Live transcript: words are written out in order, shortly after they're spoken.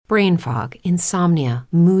brain fog, insomnia,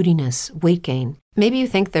 moodiness, weight gain. Maybe you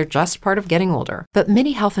think they're just part of getting older, but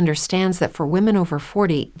MIDI Health understands that for women over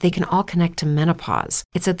 40, they can all connect to menopause.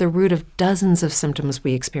 It's at the root of dozens of symptoms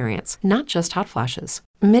we experience, not just hot flashes.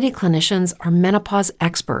 MIDI clinicians are menopause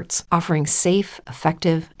experts, offering safe,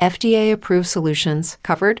 effective, FDA-approved solutions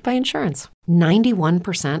covered by insurance.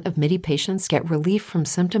 91% of MIDI patients get relief from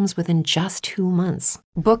symptoms within just 2 months.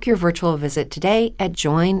 Book your virtual visit today at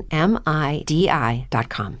joinmidi.com.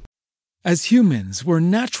 As humans, we're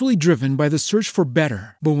naturally driven by the search for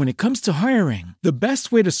better. But when it comes to hiring, the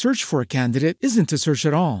best way to search for a candidate isn't to search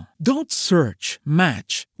at all. Don't search,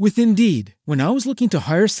 match with Indeed. When I was looking to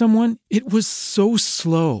hire someone, it was so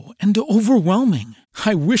slow and overwhelming.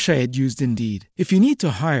 I wish I had used Indeed. If you need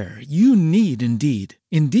to hire, you need Indeed.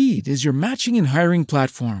 Indeed is your matching and hiring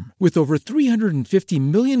platform with over 350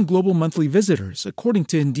 million global monthly visitors, according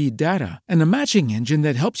to Indeed data, and a matching engine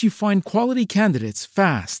that helps you find quality candidates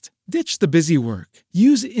fast. Ditch the busy work.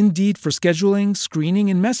 Use Indeed for scheduling,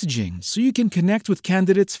 screening, and messaging so you can connect with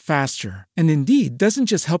candidates faster. And Indeed doesn't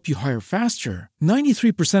just help you hire faster.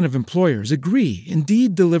 93% of employers agree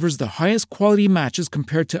Indeed delivers the highest quality matches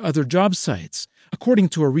compared to other job sites, according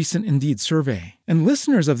to a recent Indeed survey. And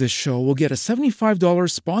listeners of this show will get a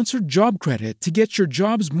 $75 sponsored job credit to get your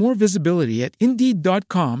jobs more visibility at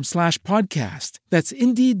Indeed.com/podcast. That's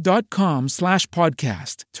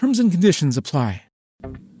Indeed.com/podcast. Terms and conditions apply.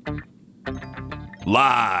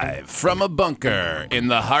 Live from a bunker in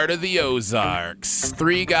the heart of the Ozarks,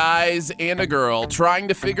 3 guys and a girl trying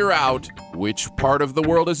to figure out which part of the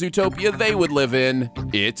world of Zootopia they would live in.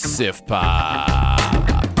 It's Sif Pop.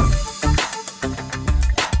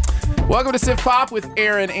 Welcome to Sif Pop with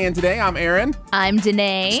Aaron and Danae. I'm Aaron. I'm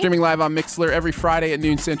Danae. Streaming live on Mixlr every Friday at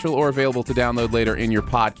noon Central or available to download later in your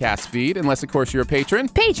podcast feed, unless, of course, you're a patron.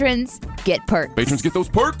 Patrons get perks. Patrons get those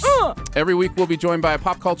perks. Every week we'll be joined by a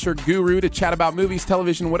pop culture guru to chat about movies,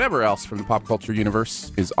 television, whatever else from the pop culture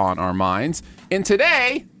universe is on our minds. And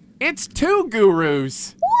today, it's 2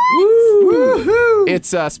 gurus. Woo!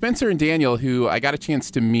 It's Spencer and Daniel, who I got a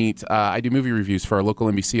chance to meet. I do movie reviews for our local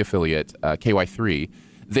NBC affiliate, KY3.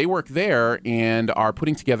 They work there and are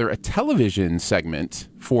putting together a television segment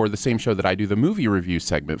for the same show that I do the movie review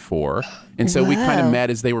segment for. And so we kind of met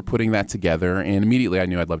as they were putting that together. And immediately I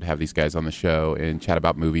knew I'd love to have these guys on the show and chat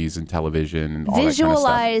about movies and television and all that kind of stuff.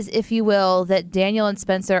 Visualize, if you will, that Daniel and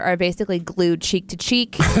Spencer are basically glued cheek to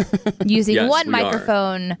cheek using one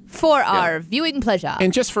microphone for our viewing pleasure.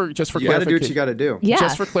 And just for clarification. You got to do what you got to do. Yeah.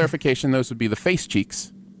 Just for clarification, those would be the face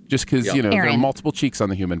cheeks. Just because, there are multiple cheeks on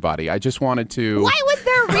the human body. I just wanted to... Why would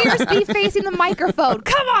their rears be facing the microphone?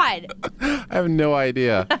 Come on! I have no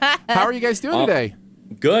idea. How are you guys doing today?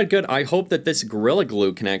 Good. I hope that this Gorilla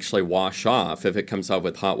Glue can actually wash off if it comes off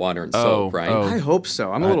with hot water and soap, right? I hope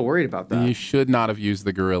so. I'm a little worried about that. You should not have used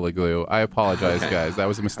the Gorilla Glue. I apologize, guys. That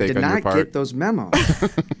was a mistake on your part. I did not get those memos.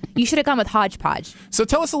 You should have gone with hodgepodge. So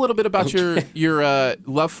tell us a little bit about your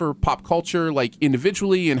love for pop culture, like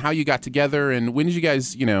individually, and how you got together, and when did you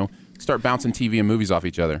guys, start bouncing TV and movies off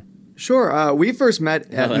each other? Sure. We first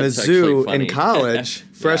met at Mizzou in college,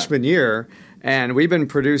 freshman year, and we've been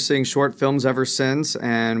producing short films ever since,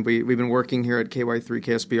 and we've been working here at KY3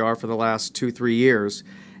 KSBR for the last 2-3 years.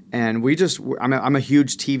 And I'm a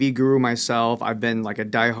huge TV guru myself. I've been like a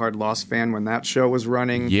diehard Lost fan when that show was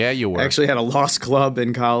running. Yeah, you were. I actually had a Lost club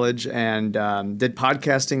in college and did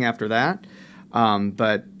podcasting after that.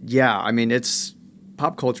 But yeah, it's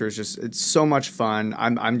pop culture is it's so much fun.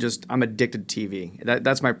 I'm addicted to TV.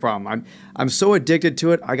 That's my problem. I'm so addicted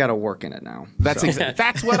to it. I got to work in it now. That's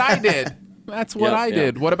what I did. That's what I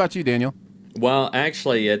did. What about you, Daniel? Well,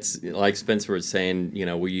 actually, it's like Spencer was saying,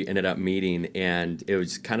 we ended up meeting, and it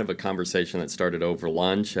was kind of a conversation that started over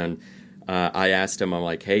lunch, and I asked him, I'm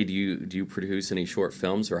like, hey, do you produce any short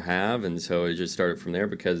films or have? And so it just started from there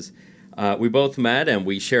because we both met, and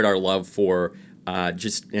we shared our love for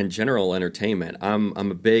just in general entertainment. I'm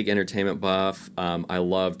a big entertainment buff. I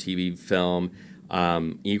love TV, film,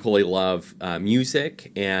 equally love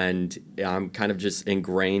music, and I'm kind of just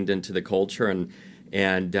ingrained into the culture.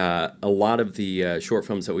 And a lot of the short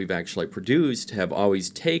films that we've actually produced have always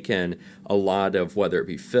taken a lot of, whether it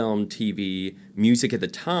be film, TV, music at the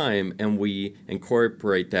time, and we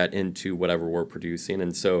incorporate that into whatever we're producing.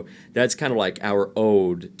 And so that's kind of like our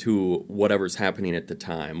ode to whatever's happening at the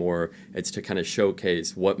time, or it's to kind of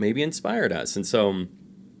showcase what maybe inspired us. And so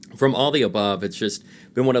from all the above, it's just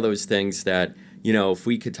been one of those things that, if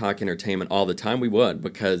we could talk entertainment all the time, we would,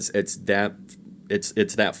 because it's that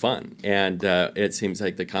fun, and it seems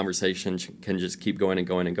like the conversation can just keep going and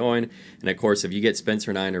going and going. And of course, if you get Spencer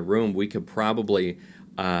and I in a room, we could probably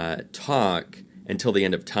talk until the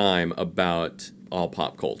end of time about all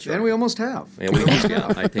pop culture. And we almost have. And we almost,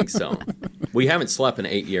 yeah, I think so. We haven't slept in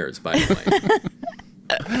 8 years, by the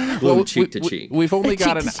way. Glued cheek to cheek. We've only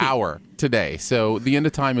got an hour today, so the end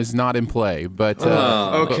of time is not in play. But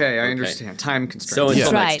okay, I understand. Time constraints. So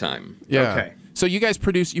until next time. Yeah. Okay. So you guys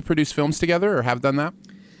produce films together, or have done that?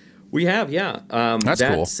 We have, yeah. That's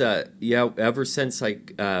cool. Yeah, ever since,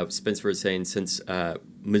 like Spencer was saying, since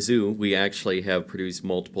Mizzou, we actually have produced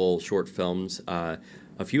multiple short films, a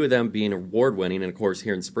few of them being award-winning. And, of course,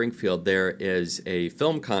 here in Springfield, there is a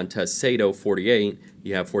film contest, Sado 48.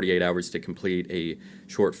 You have 48 hours to complete a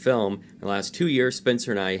short film. In the last 2 years,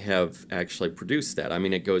 Spencer and I have actually produced that. I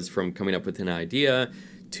mean, it goes from coming up with an idea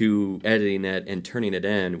to editing it and turning it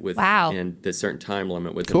in within the certain time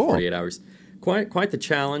limit within 48 hours. Quite the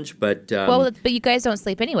challenge, but but you guys don't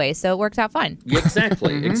sleep anyway, so it works out fine. Yeah,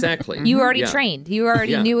 exactly, exactly. You were already trained. You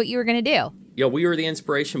already knew what you were going to do. Yeah, we were the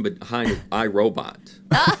inspiration behind iRobot.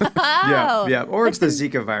 Yeah, or it's the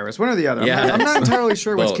Zika virus, one or the other. Yeah, I'm not entirely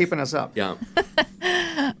sure what's keeping us up. Yeah.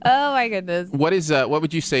 Oh my goodness. What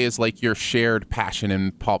would you say is like your shared passion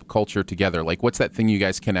in pop culture together? Like, what's that thing you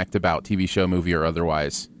guys connect about, TV show, movie, or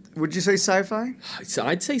otherwise? Would you say sci-fi? So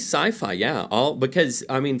I'd say sci-fi, yeah. Because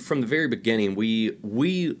I mean, from the very beginning,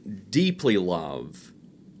 we deeply love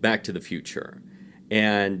Back to the Future,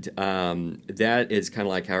 and that is kind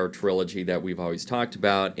of like our trilogy that we've always talked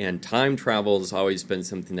about. And time travel has always been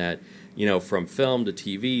something that, from film to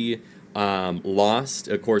TV. Lost,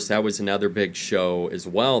 of course, that was another big show as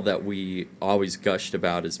well that we always gushed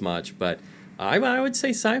about as much, but I would say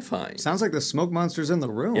sci-fi. Sounds like the smoke monster's in the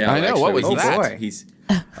room. Yeah, I know. What was that?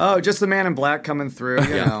 Boy. Just the Man in Black coming through,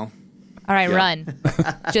 you know. All right, run.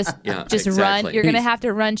 Just exactly. run. You're going to have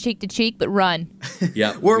to run cheek to cheek, but run.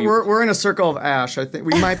 Yeah. We're in a circle of ash. I think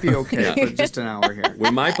we might be okay for just an hour here.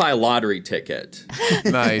 We might buy a lottery ticket.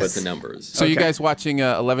 Nice. With the numbers. So you guys watching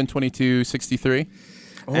 11/22/63?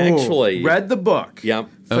 Actually, read the book. Yep.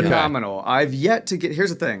 Phenomenal. Okay. I've yet to get.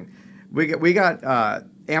 Here's the thing, we got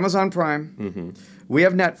Amazon Prime. Mm-hmm. We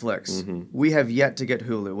have Netflix. Mm-hmm. We have yet to get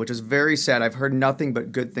Hulu, which is very sad. I've heard nothing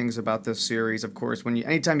but good things about this series. Of course,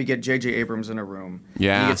 anytime you get J.J. Abrams in a room, you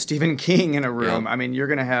get Stephen King in a room. I mean, you're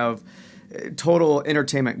going to have total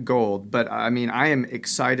entertainment gold. But I mean, I am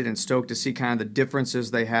excited and stoked to see kind of the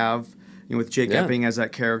differences they have. With Jake Epping as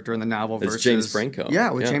that character in the novel versus James Franco.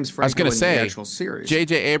 Yeah, with James Franco. I was going to say the actual series.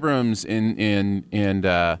 J.J. Abrams and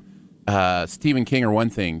Stephen King are one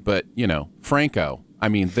thing, but Franco. I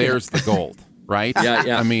mean, there's the gold, right?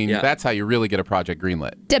 Yeah. I mean, that's how you really get a project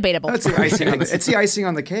greenlit. Debatable. That's the icing on the, it's the icing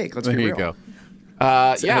on the cake. Let's be real. There you go.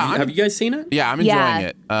 Have you guys seen it? Yeah, I'm enjoying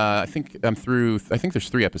it. I think I'm through. I think there's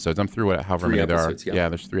 3 episodes. I'm through however many there are. Yeah,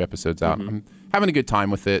 there's 3 episodes out. I'm having a good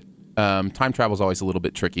time with it. Time travel is always a little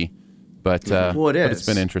bit tricky. But, it is. But it's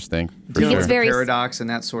been interesting. Dealing with paradox and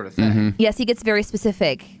that sort of thing. Yes, he gets very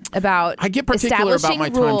specific about I get particular about my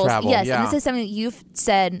rules. time travel. Yes, yeah. and this is something that you've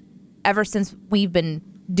said ever since we've been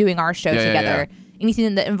doing our show together.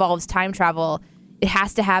 Anything that involves time travel, it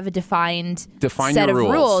has to have a defined set of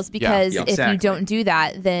rules because if you don't do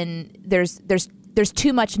that, then there's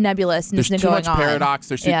too much nebulousness going on. There's too much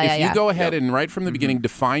paradox. If you go ahead and right from the beginning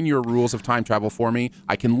define your rules of time travel for me,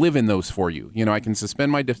 I can live in those for you. I can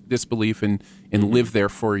suspend my disbelief and live there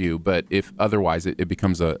for you. But if otherwise, it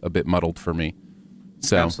becomes a bit muddled for me.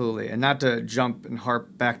 So. Absolutely. And not to jump and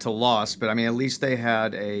harp back to Lost, but I mean, at least they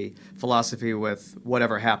had a philosophy with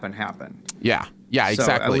whatever happened. Yeah. Yeah,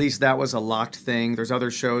 exactly. So at least that was a locked thing. There's other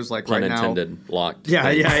shows like pun right now. Pun intended, locked.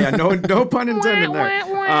 Yeah. No pun intended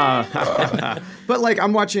there. But like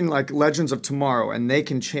I'm watching like Legends of Tomorrow, and they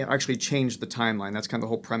can actually change the timeline. That's kind of the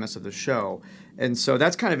whole premise of the show. And so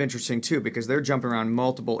that's kind of interesting too, because they're jumping around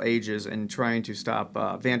multiple ages and trying to stop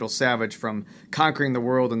Vandal Savage from conquering the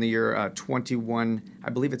world in the year 21, I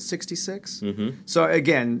believe it's 66. Mm-hmm. So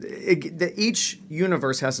again, each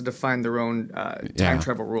universe has to define their own time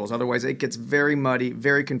travel rules. Otherwise, it gets very muddy,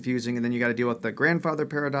 very confusing, and then you got to deal with the grandfather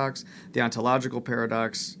paradox, the ontological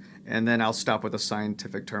paradox, and then I'll stop with the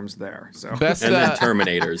scientific terms there. So and then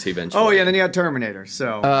Terminators eventually. Oh yeah, then you got Terminator.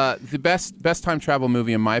 So the best time travel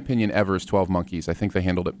movie in my opinion ever is 12 Monkeys. I think they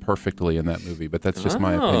handled it perfectly in that movie, but that's just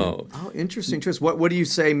my opinion. Oh, interesting choice. What do you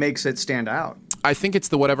say makes it stand out? I think it's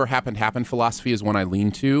the whatever happened philosophy is one I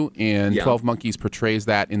lean to, and 12 Monkeys portrays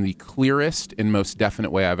that in the clearest and most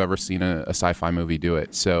definite way I've ever seen a sci-fi movie do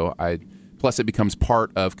it. So plus it becomes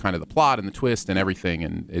part of kind of the plot and the twist and everything,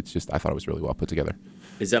 and it's just I thought it was really well put together.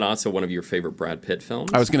 Is that also one of your favorite Brad Pitt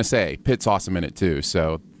films? I was going to say, Pitt's awesome in it too,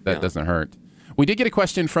 so that doesn't hurt. We did get a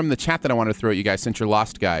question from the chat that I wanted to throw at you guys since you're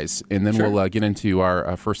Lost guys, and then we'll get into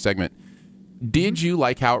our first segment. Did you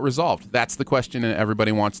like how it resolved? That's the question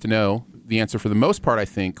everybody wants to know. the answer for the most part, I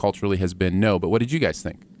think, culturally has been no. But what did you guys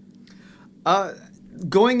think?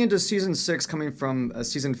 Going into season 6, coming from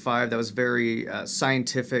season 5 that was very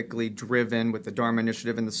scientifically driven with the Dharma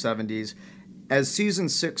Initiative in the 70s, as season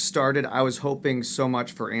 6 started, I was hoping so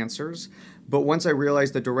much for answers. But once I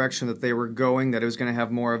realized the direction that they were going, that it was going to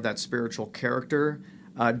have more of that spiritual character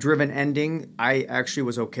driven ending, I actually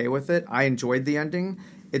was okay with it. I enjoyed the ending.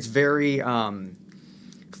 It's very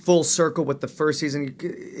full circle with the first season.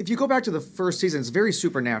 If you go back to the first season, it's very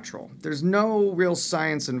supernatural. There's no real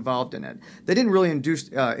science involved in it. They didn't really introduce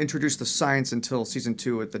the science until season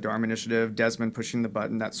 2 with the Dharma Initiative, Desmond pushing the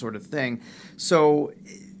button, that sort of thing. So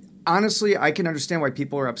honestly, I can understand why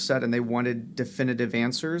people are upset and they wanted definitive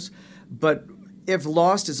answers. But if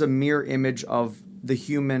Lost is a mirror image of the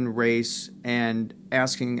human race and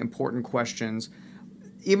asking important questions,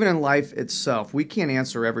 even in life itself, we can't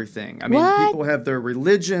answer everything. I mean, people have their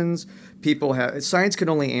religions, science can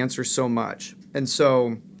only answer so much. And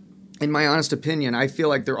so, in my honest opinion, I feel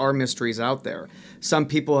like there are mysteries out there. Some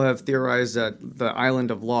people have theorized that the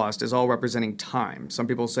island of Lost is all representing time. Some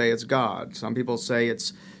people say it's God. Some people say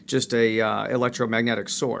it's just a electromagnetic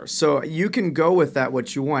source. So you can go with that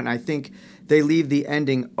what you want. I think they leave the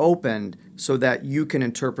ending open so that you can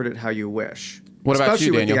interpret it how you wish. What about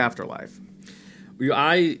you, Daniel? Especially with the afterlife.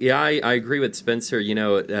 I agree with Spencer. You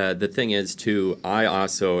know, the thing is, too, I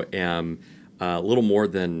also am a little more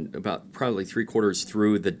than about probably 3/4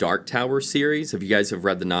 through the Dark Tower series. If you guys have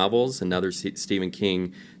read the novels, another Stephen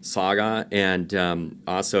King saga. And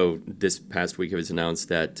also this past week it was announced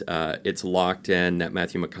that it's locked in that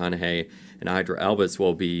Matthew McConaughey and Idris Elba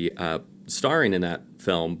will be starring in that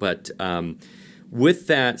film. But with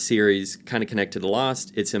that series, kind of connected to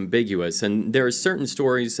Lost, it's ambiguous. And there are certain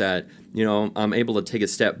stories that, you know, I'm able to take a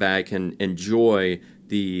step back and enjoy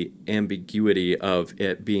the ambiguity of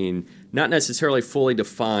it being not necessarily fully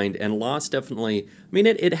defined. And Lost definitely, I mean,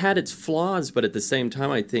 it had its flaws, but at the same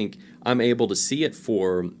time, I think I'm able to see it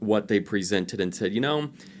for what they presented and said, you know,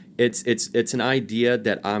 it's an idea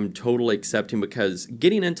that I'm totally accepting, because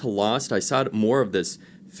getting into Lost, I saw more of this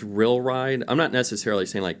thrill ride. I'm not necessarily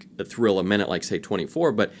saying like a thrill a minute, like say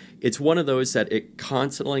 24, but it's one of those that it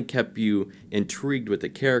constantly kept you intrigued with the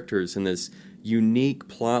characters and this unique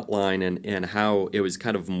plot line and how it was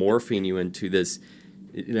kind of morphing you into this,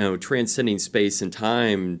 you know, transcending space and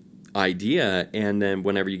time idea. And then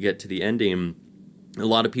whenever you get to the ending, a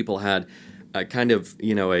lot of people had a kind of,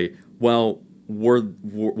 you know,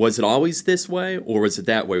 was it always this way or was it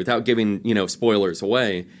that way, without giving, you know, spoilers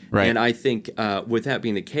away. Right. And I think with that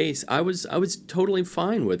being the case, I was totally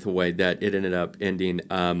fine with the way that it ended up ending.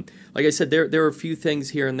 Like I said, there are a few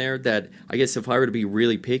things here and there that I guess if I were to be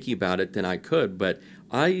really picky about it, then I could. But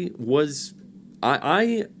I'm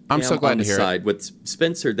so glad to hear side with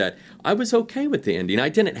Spencer that I was okay with the ending. I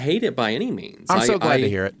didn't hate it by any means. I'm so glad to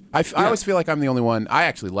hear it. I always feel like I'm the only one. I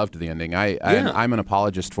actually loved the ending. I'm an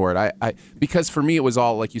apologist for it. Because for me it was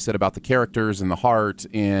all, like you said, about the characters and the heart.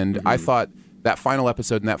 And I thought that final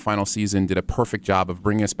episode and that final season did a perfect job of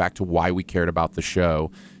bringing us back to why we cared about the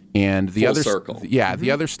show. And the Full circle.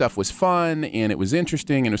 The other stuff was fun and it was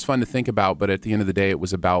interesting and it was fun to think about. But at the end of the day, it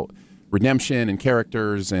was about redemption and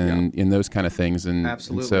characters and those kind of things, and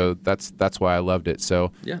absolutely. And so that's why I loved it.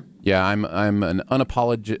 So I'm an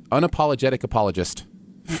unapologetic apologist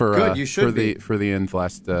for the end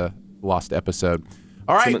Lost episode.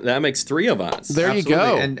 All right, so that makes 3 of us. There absolutely. You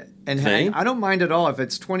go. And I don't mind at all if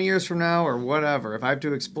it's 20 years from now or whatever. If I have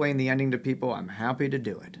to explain the ending to people, I'm happy to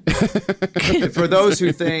do it. For those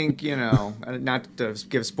who think, you know, not to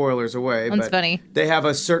give spoilers away, that's but funny. They have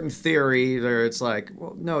a certain theory where it's like,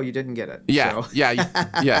 well, no, you didn't get it. Yeah, so.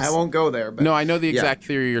 Yes. I won't go there. But no, I know the exact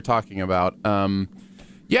theory you're talking about. All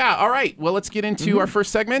right. Well, let's get into our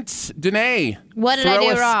first segment. Danae, what did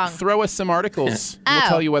I do wrong? Throw us some articles. We'll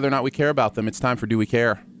tell you whether or not we care about them. It's time for Do We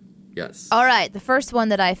Care? Yes. All right. The first one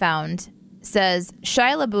that I found says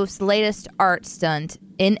Shia LaBeouf's latest art stunt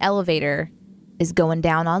in elevator is going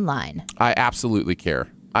down online. I absolutely care.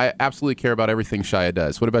 I absolutely care about everything Shia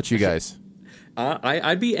does. What about you guys?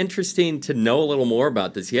 I'd be interesting to know a little more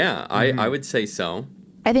about this. Yeah, I would say so.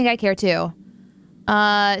 I think I care too.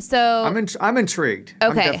 So I'm intrigued. Okay.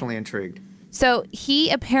 I'm definitely intrigued. So he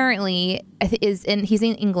apparently he's in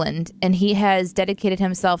England, and he has dedicated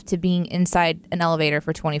himself to being inside an elevator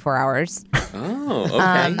for 24 hours. Oh,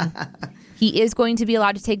 okay. He is going to be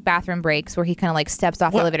allowed to take bathroom breaks where he kind of like steps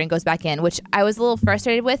off the elevator and goes back in, which I was a little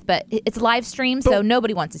frustrated with, but it's live stream, so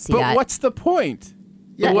nobody wants to see that. But what's the point?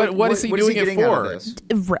 Yeah, what is he doing it for?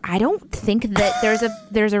 I don't think that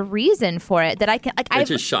there's a reason for it that I can. Like,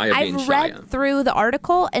 I've read through the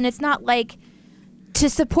article, and it's not like to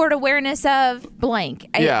support awareness of blank.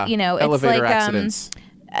 Elevator it's like accidents.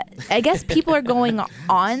 I guess people are going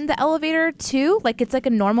on the elevator too. Like it's like a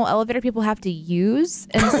normal elevator people have to use,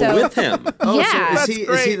 and so with him. Yeah, so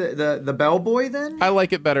is he the bellboy then? I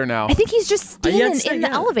like it better now. I think he's just standing in the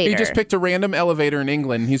elevator. He just picked a random elevator in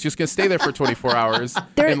England. He's just going to stay there for 24 hours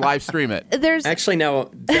and live stream it. Actually, now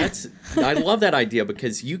I love that idea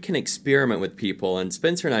because you can experiment with people, and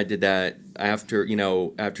Spencer and I did that after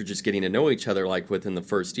just getting to know each other, like within the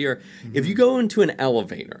first year. Mm-hmm. If you go into an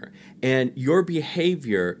elevator and your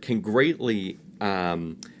behavior can greatly,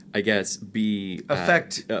 I guess,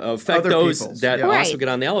 affect those people that also get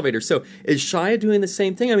on the elevator. So is Shia doing the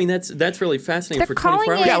same thing? I mean, that's really fascinating. They're for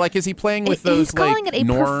 24 hours. Yeah, like is he playing with those he's calling like it a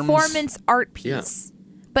norms? Performance art piece. Yeah.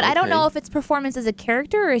 But I don't know if it's performance as a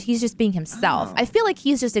character or if he's just being himself. I feel like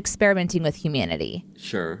he's just experimenting with humanity.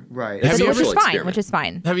 Sure. Right. Which is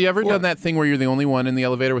fine. Have you ever done that thing where you're the only one in the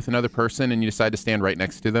elevator with another person and you decide to stand right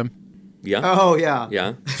next to them? Yeah. Oh, yeah.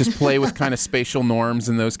 Yeah. Just play with kind of spatial norms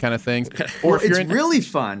and those kind of things. Or it's really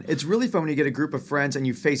fun. It's really fun when you get a group of friends and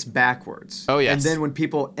you face backwards. Oh, yes. And then when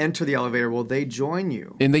people enter the elevator, they join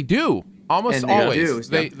you. And they do. Almost always.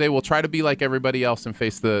 Do. They will try to be like everybody else and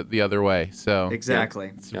face the other way. So exactly.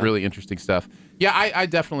 It's really interesting stuff. Yeah, I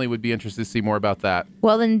definitely would be interested to see more about that.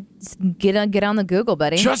 Well, then get on the Google,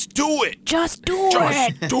 buddy. Just do it. Just do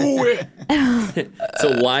it. So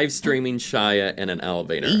live streaming Shia in an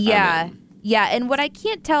elevator. Yeah. Yeah, and what I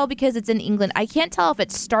can't tell because it's in England, I can't tell if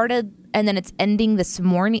it started and then it's ending this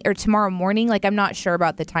morning or tomorrow morning. Like, I'm not sure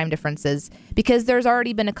about the time differences because there's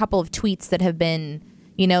already been a couple of tweets that have been,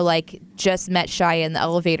 like just met Shia in the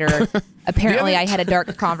elevator. Apparently, I had a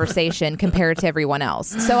dark conversation compared to everyone else.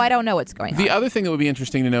 So I don't know what's going on. The other thing that would be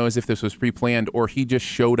interesting to know is if this was pre-planned or he just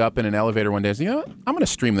showed up in an elevator one day and said, I'm going to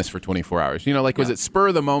stream this for 24 hours. Was it spur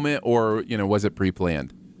of the moment or, was it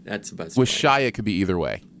pre-planned? That's the best. With Shia, it could be either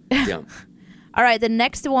way. Yeah. All right, the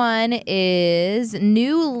next one is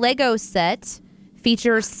new Lego set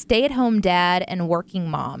features stay-at-home dad and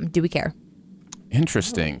working mom. Do we care?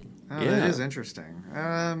 Interesting. Oh, that is interesting.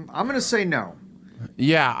 I'm going to say no.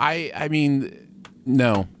 Yeah, I mean,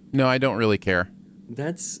 no, I don't really care.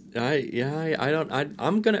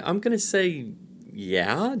 I'm gonna say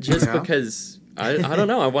yeah, just because I don't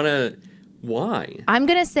know. I want to. Why? I'm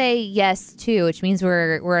gonna say yes too, which means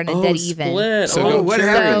we're in a dead even. Split. So what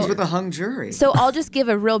happens with a hung jury? So I'll just give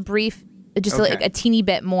a real brief, like a teeny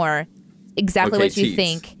bit more, exactly what you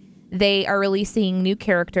think. They are releasing new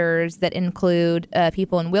characters that include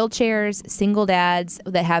people in wheelchairs, single dads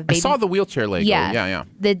that have babies. I saw the wheelchair Lego. Yeah.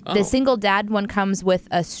 The single dad one comes with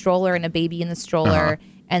a stroller and a baby in the stroller.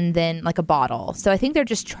 And then like a bottle. So I think they're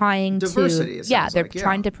just trying diversity,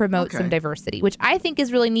 trying to promote some diversity, which I think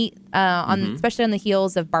is really neat, especially on the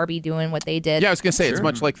heels of Barbie doing what they did. Yeah, I was going to say, it's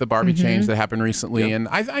much like the Barbie change that happened recently. Yep.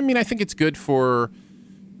 And I think it's good for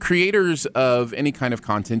creators of any kind of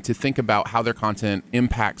content to think about how their content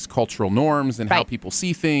impacts cultural norms and how people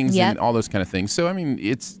see things and all those kind of things. So,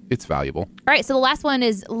 it's valuable. All right, so the last one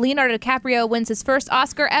is Leonardo DiCaprio wins his first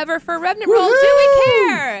Oscar ever for Revenant role. Do we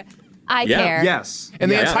care? I care. Yes.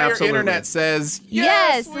 And the entire internet says,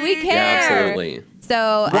 yes, we care. Yeah, absolutely.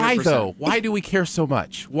 So why though? Why do we care so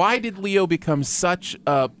much? Why did Leo become such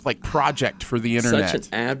a project for the internet? Such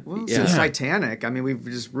an ad. Since Titanic. I mean, we've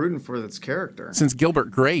just rooting for this character. Since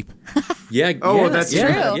Gilbert Grape. Yeah. Oh, that's true.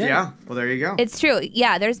 Yeah. Well, there you go. It's true.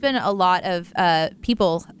 Yeah, there's been a lot of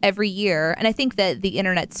people every year, and I think that the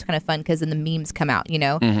internet's kind of fun because then the memes come out.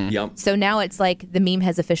 Mm-hmm. Yep. So now it's like the meme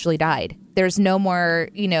has officially died. There's no more,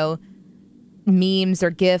 memes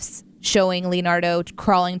or GIFs showing Leonardo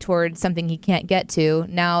crawling towards something he can't get to.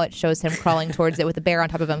 Now it shows him crawling towards it with a bear on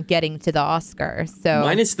top of him getting to the Oscar. So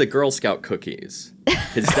minus the Girl Scout cookies,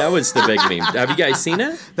 because that was the big meme. Have you guys seen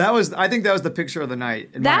it? I think that was the picture of the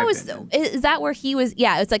night. Is that where he was?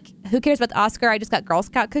 Yeah, it's like, who cares about the Oscar? I just got Girl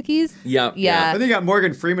Scout cookies. Yeah. I think you got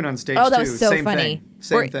Morgan Freeman on stage too. Oh, that was so funny.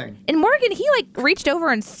 Same thing. And Morgan, he reached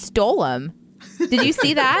over and stole him. Did you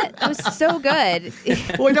see that? It was so good.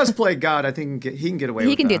 Well, he does play God. I think he can get away with that.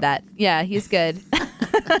 He can do that. Yeah, he's good.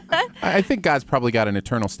 I think God's probably got an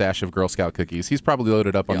eternal stash of Girl Scout cookies. He's probably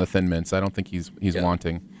loaded up on the Thin Mints. I don't think he's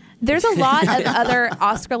wanting. There's a lot of other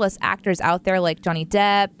Oscar-less actors out there, like Johnny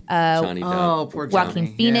Depp. Oh, poor Johnny.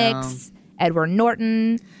 Joaquin Phoenix, Edward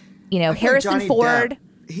Norton, Harrison Ford. Depp.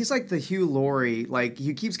 He's like the Hugh Laurie.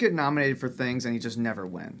 He keeps getting nominated for things and he just never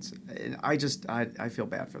wins. And I feel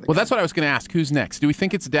bad for the guy. That's what I was going to ask. Who's next? Do we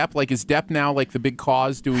think it's Depp? Is Depp now the big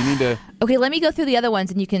cause? Do we need to? Okay, let me go through the other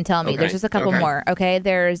ones and you can tell me. Okay. There's just a couple more. Okay,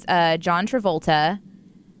 there's John Travolta,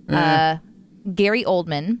 Gary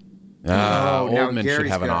Oldman. Oldman should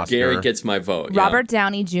have an Oscar. Gary gets my vote. Robert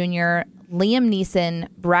Downey Jr., Liam Neeson,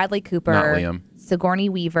 Bradley Cooper, Not Liam. Sigourney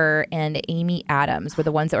Weaver, and Amy Adams were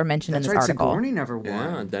the ones that were mentioned in this article. Sigourney never won.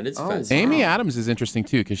 Yeah, that is fascinating. Amy Adams is interesting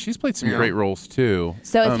too because she's played some great roles too.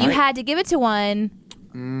 So if you had to give it to one,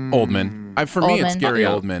 Oldman. For me, it's Gary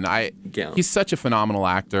Oldman. He's such a phenomenal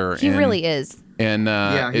actor. He really is. And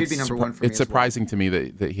he'd be number one for me. It's surprising to me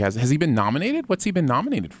that he has he been nominated? What's he been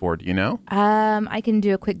nominated for? Do you know? I can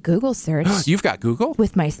do a quick Google search. You've got Google?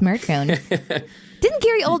 With my smartphone. Didn't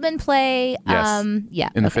Gary Oldman play? Yes.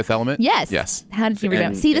 In The Fifth Element? Yes. How did you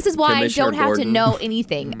remember? See, this is why I don't have to know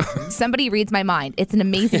anything. Somebody reads my mind. It's an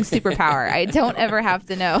amazing superpower. I don't ever have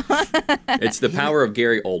to know. It's the power of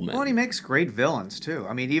Gary Oldman. Well, and he makes great villains too.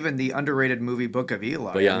 I mean, even the underrated movie Book of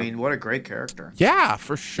Eli. I mean, what a great character. Yeah,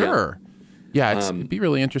 for sure. Yeah, it'd be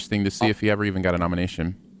really interesting to see if he ever even got a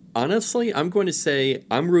nomination. Honestly, I'm going to say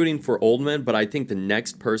I'm rooting for Oldman, but I think the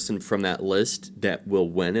next person from that list that will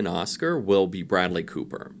win an Oscar will be Bradley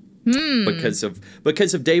Cooper. Because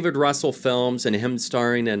of David Russell films and him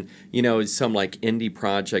starring in, some like indie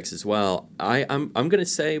projects as well. I'm going to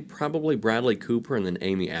say probably Bradley Cooper and then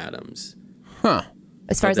Amy Adams. Huh.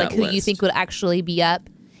 As far as like who you think would actually be up?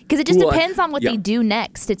 Because it just depends on what they do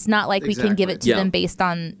next. It's not like we can give it to them based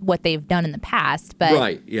on what they've done in the past. But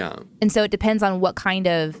right, yeah. And so it depends on what kind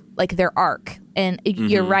of, like, their arc. And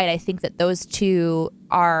you're right. I think that those two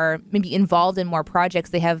are maybe involved in more projects.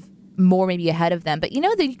 They have more maybe ahead of them. But you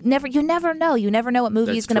never know. You never know what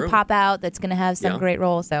movie is going to pop out that's going to have some great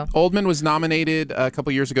role. So Oldman was nominated a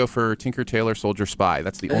couple years ago for Tinker Tailor Soldier Spy.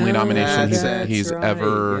 That's the only nomination he's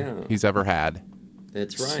ever had.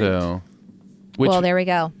 That's right. So, well, there we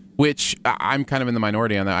go. Which I'm kind of in the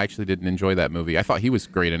minority on that. I actually didn't enjoy that movie. I thought he was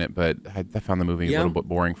great in it, but I found the movie a little bit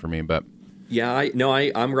boring for me. But yeah,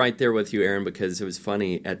 I'm right there with you, Aaron, because it was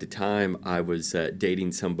funny. At the time, I was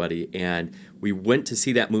dating somebody, and we went to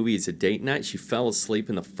see that movie as a date night. She fell asleep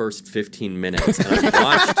in the first 15 minutes. And I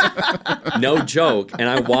watched, no joke, and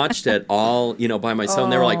I watched it all, by myself.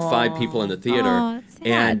 And there were like 5 people in the theater.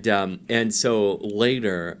 And so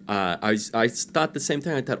later, I thought the same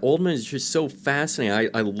thing. I thought Oldman is just so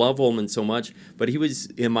fascinating. I love Oldman so much, but he was,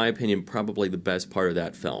 in my opinion, probably the best part of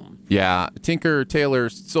that film. Yeah, Tinker Tailor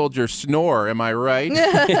Soldier Snore. Am I right?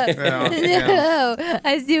 No,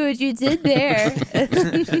 I see what you did there.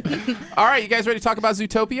 All right, you guys ready to talk about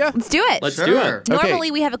Zootopia? Let's do it. Let's do it. Normally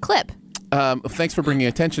we have a clip. Thanks for bringing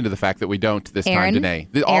attention to the fact that we don't this Aaron, time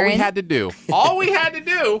today. All we had to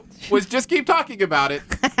do was just keep talking about it.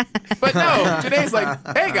 But no, today's like,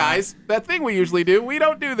 hey guys, that thing we usually do, we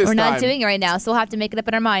don't do this We're time. not doing it right now, so we'll have to make it up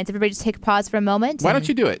in our minds. Everybody just take a pause for a moment. Why don't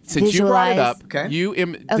you do it? Since you brought it up, you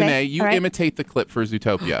Danae, imitate the clip for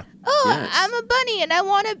Zootopia. Oh, Yes. I'm a bunny and I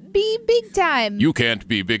want to be big time. You can't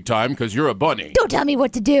be big time because you're a bunny. Don't tell me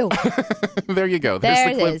what to do. There you go. There There's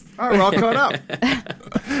the it clip. is. All right, we're all caught up.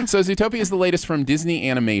 So Zootopia is the latest from Disney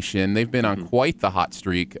Animation. They've been on quite the hot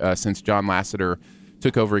streak since John Lasseter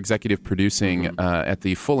took over executive producing at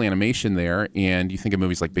the full animation there. And you think of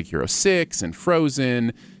movies like Big Hero 6 and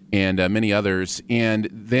Frozen and many others. And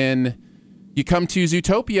then you come to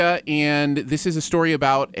Zootopia, and this is a story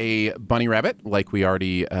about a bunny rabbit, like we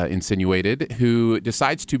already insinuated, who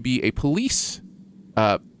decides to be a police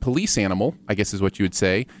animal, I guess is what you would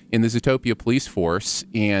say, in the Zootopia police force.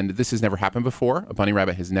 And this has never happened before. A bunny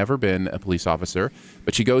rabbit has never been a police officer,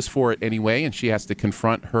 but she goes for it anyway, and she has to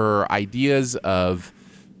confront her ideas of,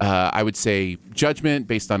 I would say, judgment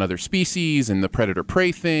based on other species and the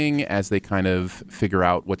predator-prey thing as they kind of figure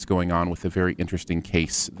out what's going on with a very interesting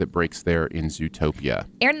case that breaks there in Zootopia.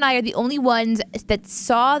 Aaron and I are the only ones that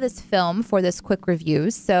saw this film for this quick review.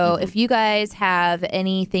 So if you guys have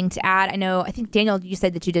anything to add, I think, Daniel, you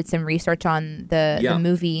said that you did some research on the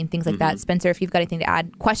movie and things like that. Spencer, if you've got anything to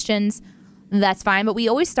add, questions, that's fine. But we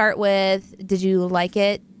always start with, did you like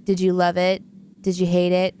it? Did you love it? Did you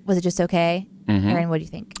hate it? Was it just okay? Aaron, what do you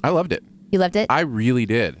think? I loved it. You loved it? I really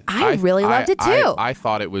did. I really loved it too. I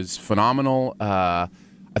thought it was phenomenal.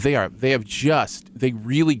 They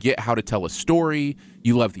really get how to tell a story.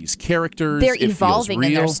 You love these characters. They're evolving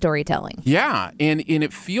in their storytelling. Yeah, and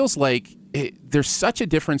it feels like there's such a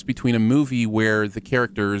difference between a movie where the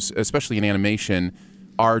characters, especially in animation,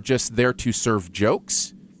 are just there to serve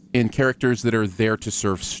jokes and characters that are there to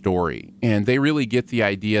serve story. And they really get the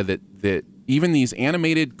idea that even these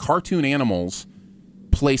animated cartoon animals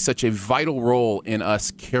play such a vital role in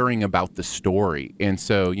us caring about the story. And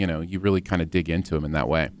so, you really kind of dig into them in that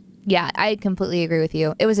way. Yeah, I completely agree with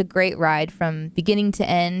you. It was a great ride from beginning to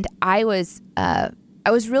end. I was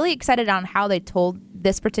really excited on how they told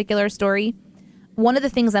this particular story. One of the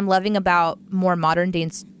things I'm loving about more modern day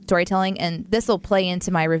storytelling, and this will play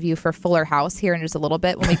into my review for Fuller House here in just a little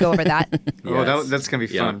bit when we go over that. That's going to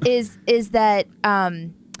be fun. Is that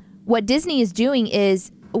what Disney is doing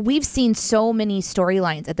is we've seen so many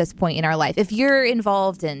storylines at this point in our life. If you're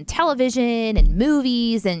involved in television and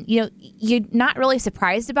movies and, you're not really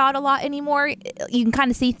surprised about a lot anymore. You can kind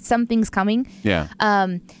of see some things coming. Yeah.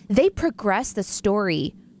 They progress the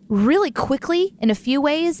story really quickly in a few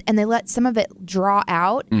ways, and they let some of it draw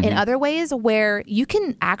out in other ways where you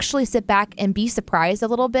can actually sit back and be surprised a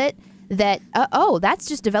little bit that, that's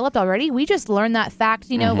just developed already. We just learned that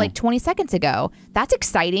fact, like 20 seconds ago. That's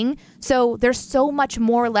exciting. So there's so much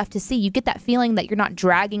more left to see. You get that feeling that you're not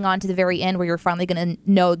dragging on to the very end where you're finally going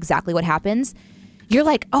to know exactly what happens. You're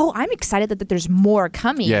like, I'm excited that there's more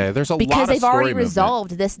coming. Yeah, there's a lot of because they've already movement.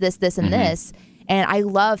 resolved this, and this. And I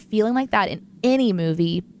love feeling like that in any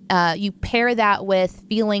movie. You pair that with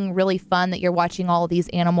feeling really fun that you're watching all of these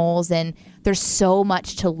animals, and there's so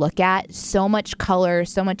much to look at, so much color,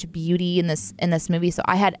 so much beauty in this movie. So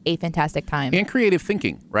I had a fantastic time. And creative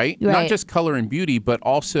thinking, right? Not just color and beauty, but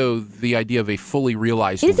also the idea of a fully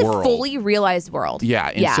realized world. It is a fully realized world. Yeah,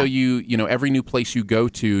 and so you every new place you go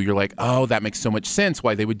to, you're like, that makes so much sense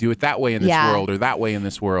why they would do it that way in this world or that way in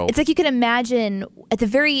this world. It's like you can imagine at the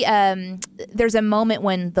very there's a moment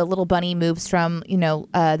when the little bunny moves from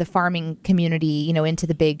the farming community into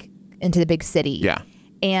the big city. Yeah,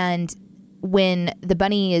 and when the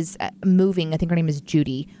bunny is moving, I think her name is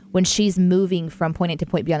Judy, when she's moving from point A to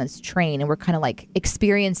point B on this train, and we're kind of like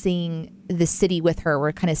experiencing the city with her,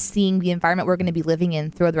 we're kind of seeing the environment we're going to be living in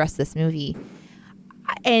through the rest of this movie.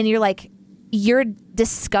 And you're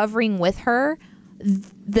discovering with her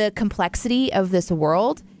the complexity of this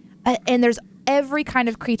world. And there's every kind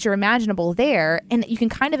of creature imaginable there. And you can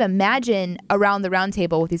kind of imagine around the round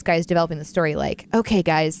table with these guys developing the story, like, okay,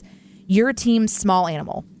 guys, your team's small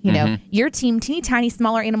animal, your team, teeny tiny,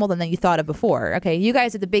 smaller animal than you thought of before. Okay, you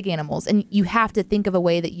guys are the big animals, and you have to think of a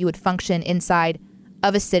way that you would function inside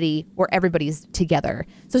of a city where everybody's together.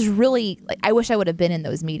 So it's really, I wish I would have been in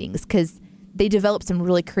those meetings because they developed some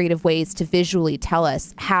really creative ways to visually tell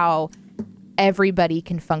us how everybody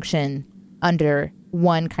can function under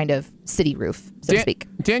one kind of city roof, so to speak.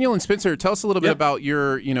 Daniel and Spencer, tell us a little bit about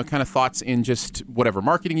your, kind of thoughts in just whatever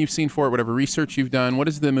marketing you've seen for it, whatever research you've done. What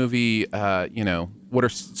is the movie, what are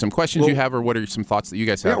some questions you have, or what are some thoughts that you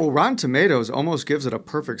guys have? Yeah, well, Rotten Tomatoes almost gives it a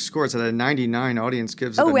perfect score. It's at a 99. Audience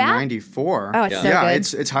gives it a 94. Oh, it's so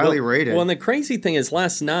good. It's highly rated. Well, and the crazy thing is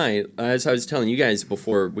last night, as I was telling you guys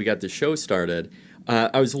before we got the show started,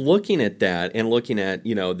 I was looking at that and looking at,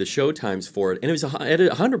 the show times for it, and it was at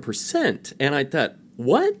 100%. And I thought,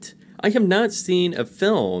 what? I have not seen a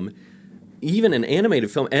film, even an animated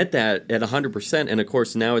film, at 100%. And of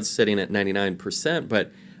course, now it's sitting at 99%.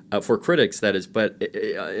 But for critics, that is. But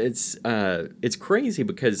it's crazy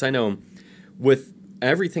because I know with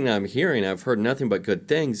everything I'm hearing, I've heard nothing but good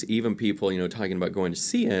things. Even people, talking about going to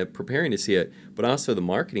see it, preparing to see it, but also the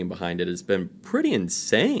marketing behind it has been pretty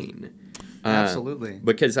insane. Absolutely.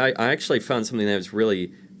 Because I actually found something that was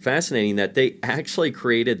really fascinating, that they actually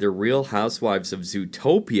created the Real Housewives of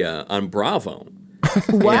Zootopia on Bravo.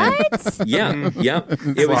 What? Yeah.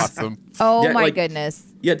 It was awesome. Oh, my goodness.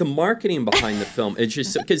 Yeah, the marketing behind the film, it's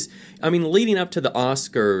just because, leading up to the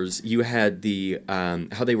Oscars, you had the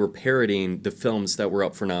how they were parodying the films that were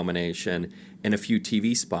up for nomination and a few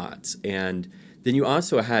TV spots. And then you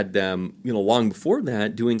also had them, long before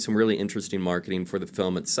that, doing some really interesting marketing for the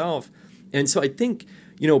film itself. And so I think,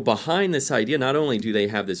 behind this idea, not only do they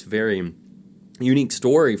have this very unique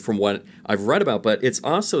story from what I've read about, but it's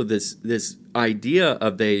also this idea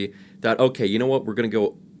of okay, you know what, we're going to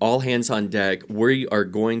go all hands on deck. We are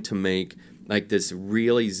going to make like this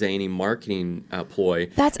really zany marketing ploy.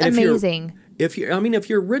 That's amazing. If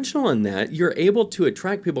you're original in that, you're able to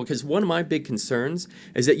attract people, because one of my big concerns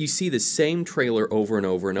is that you see the same trailer over and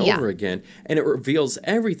over and over again, and it reveals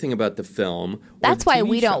everything about the film. That's why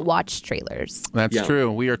we don't watch trailers. That's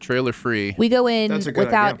true. We are trailer free. We go in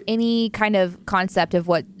without any kind of concept of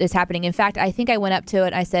what is happening. In fact, I think I went up to it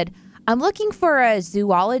and I said, I'm looking for a zoo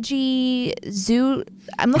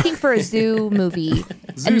movie.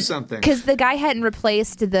 Something. Because the guy hadn't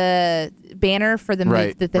replaced the banner for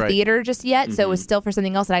the theater just yet, so it was still for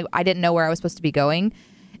something else, and I didn't know where I was supposed to be going.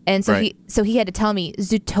 And so he had to tell me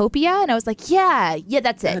Zootopia, and I was like, yeah,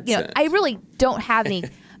 that's it. I really don't have any,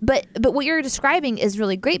 but what you're describing is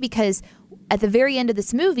really great, because at the very end of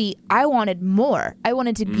this movie, I wanted more. I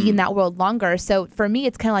wanted to be in that world longer. So for me,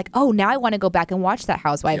 it's kind of like, now I want to go back and watch that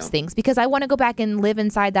Housewives things, because I want to go back and live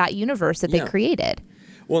inside that universe that they created.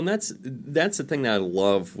 Well, and that's the thing that I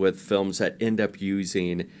love with films that end up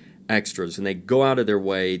using extras, and they go out of their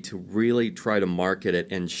way to really try to market it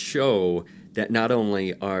and show that not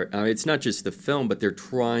only it's not just the film, but they're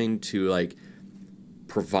trying to like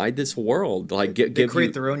provide this world, like they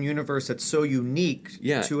create their own universe that's so unique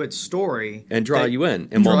to its story and draw you in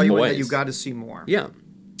multiple ways. That you got to see more. Yeah.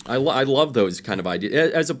 I love those kind of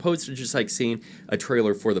ideas, as opposed to just like seeing a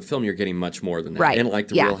trailer for the film. You're getting much more than that. Right. And like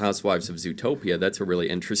the Real Housewives of Zootopia, that's a really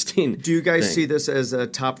interesting Do you guys thing. see this as a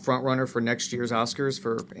top front runner for next year's Oscars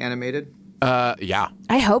for animated? Yeah.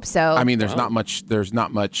 I hope so. I mean, there's not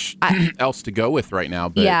much else to go with right now.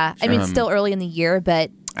 But, I mean, it's still early in the year, but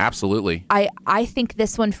absolutely. I think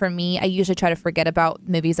this one for me, I usually try to forget about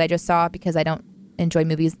movies I just saw because I don't enjoy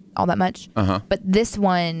movies all that much. But this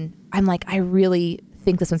one, I'm like, I really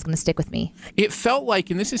think this one's going to stick with me. It felt like,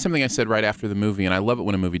 and this is something I said right after the movie, and I love it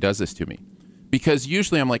when a movie does this to me, because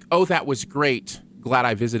usually I'm like, oh, that was great. Glad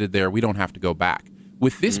I visited there. We don't have to go back.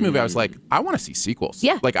 With this movie, I was like, I want to see sequels.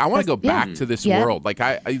 Yeah. Like, I want to go back to this world. Like,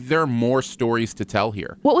 there are more stories to tell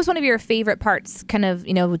here. What was one of your favorite parts? Kind of,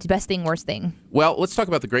 best thing, worst thing? Well, let's talk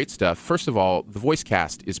about the great stuff. First of all, the voice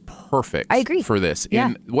cast is perfect. I agree. For this. Yeah.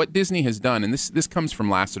 And what Disney has done, and this comes from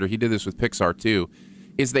Lasseter, he did this with Pixar too,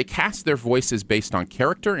 is they cast their voices based on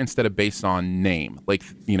character instead of based on name, like,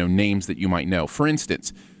 names that you might know. For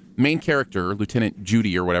instance, main character, Lieutenant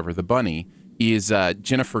Judy or whatever, the bunny, is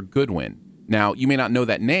Ginnifer Goodwin. Now, you may not know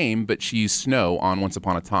that name, but she's Snow on Once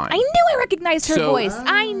Upon a Time. I knew I recognized her voice.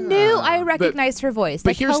 I knew I recognized her voice.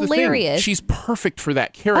 But here's hilarious. The thing. She's perfect for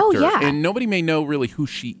that character. Oh, yeah. And nobody may know really who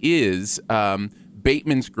she is.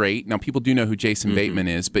 Bateman's great. Now, people do know who Jason Bateman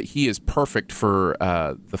is, but he is perfect for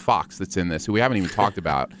the fox that's in this, who we haven't even talked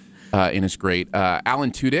about. And is great.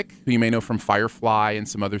 Alan Tudyk, who you may know from Firefly and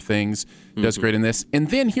some other things, does great in this. And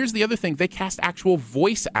then here's the other thing. They cast actual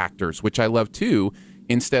voice actors, which I love too,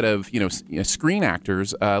 instead of screen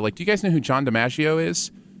actors. Like, do you guys know who John DiMaggio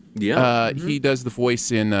is? Yeah. He does the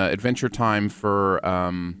voice in Adventure Time for...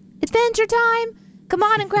 Adventure Time! Come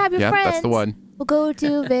on and grab your friends. Yeah, that's the one. We'll go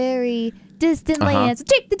to very distant lands.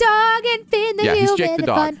 Take the dog and Finn the human. He's Jake the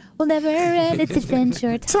dog. Fun will never end. It's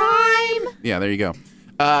Adventure Time. Yeah, there you go.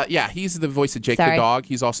 He's the voice of Jake Sorry. the dog.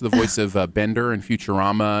 He's also the voice of Bender in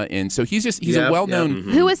Futurama, and so he's a well-known.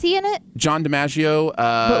 Who was he in it? John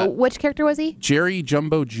DiMaggio. Which character was he? Jerry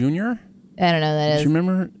Jumbo Jr. I don't know who that is. Do you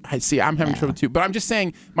remember? I'm having trouble too. But I'm just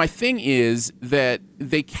saying, my thing is that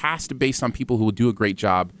they cast based on people who will do a great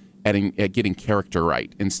job at getting character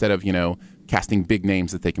right, instead of casting big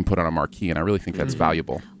names that they can put on a marquee, and I really think that's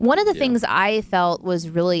valuable. One of the things I felt was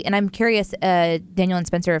really, and I'm curious, Daniel and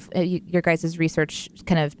Spencer, if your guys' research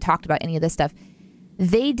kind of talked about any of this stuff,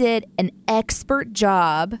 they did an expert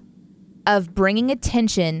job of bringing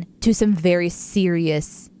attention to some very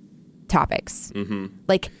serious topics.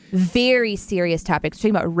 Like, very serious topics.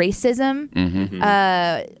 Talking about racism,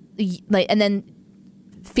 and then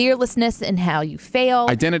fearlessness and how you fail.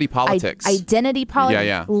 Identity politics. Identity politics.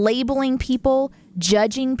 Yeah. Labeling people,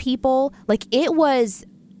 judging people. Like, it was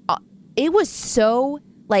so,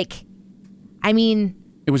 like, I mean...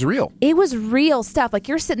 It was real. It was real stuff. Like,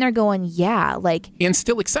 you're sitting there going, yeah, like... And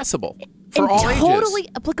still accessible for and all ages. Totally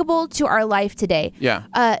applicable to our life today. Yeah.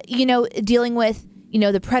 Dealing with,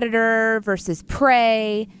 the predator versus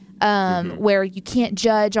prey, where you can't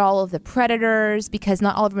judge all of the predators because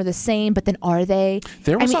not all of them are the same, but then are they?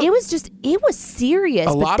 It was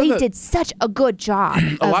serious, but they did such a good job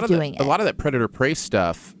of doing it. A lot of that predator prey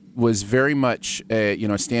stuff was very much a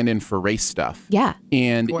stand-in for race stuff. Yeah.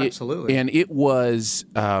 And absolutely. And it was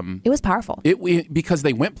it was powerful. Because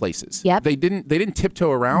they went places. Yep. They didn't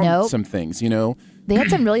tiptoe around some things, They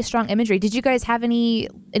had some really strong imagery. Did you guys have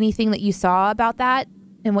anything that you saw about that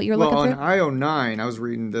and what you're looking through? Well, on IO9, I was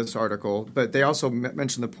reading this article, but they also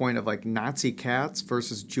mentioned the point of like Nazi cats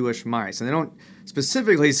versus Jewish mice. And they don't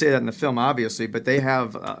specifically say that in the film, obviously, but they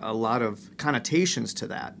have a lot of connotations to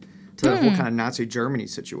that, to the whole kind of Nazi Germany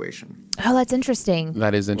situation. Oh, that's interesting.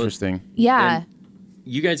 That is interesting. Yeah. And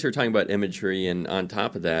you guys are talking about imagery, and on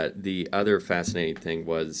top of that, the other fascinating thing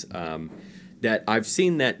was that I've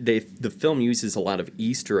seen that the film uses a lot of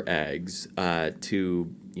Easter eggs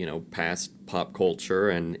to past pop culture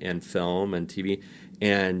and film and TV.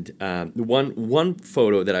 And one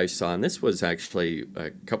photo that I saw, and this was actually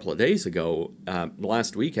a couple of days ago,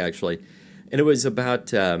 last week actually, and it was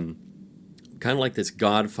about kind of like this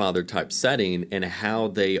Godfather type setting and how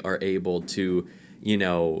they are able to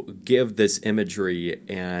give this imagery,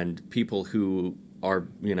 and people who are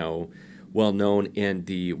well known in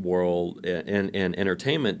the world and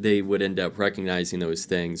entertainment, they would end up recognizing those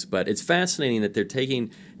things. But it's fascinating that they're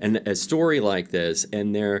taking a story like this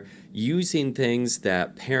and they're using things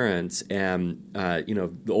that parents and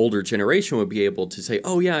the older generation would be able to say,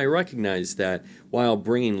 oh yeah, I recognize that, while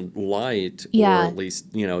bringing light or at least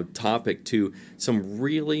topic to some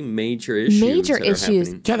really major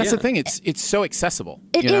issues. Yeah, that's the thing. It's so accessible.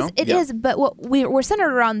 It is. But we're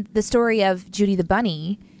centered around the story of Judy the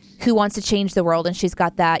bunny, who wants to change the world, and she's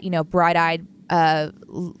got that bright-eyed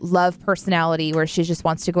love personality where she just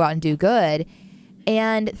wants to go out and do good.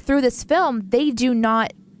 And through this film, they do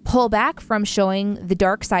not pull back from showing the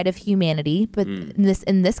dark side of humanity, but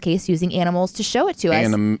in this case, using animals to show it to us.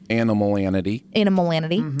 Animalanity.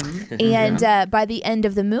 Mm-hmm. And by the end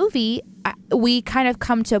of the movie, we kind of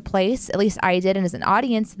come to a place, at least I did, and as an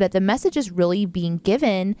audience, that the message is really being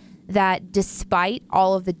given that despite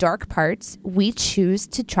all of the dark parts, we choose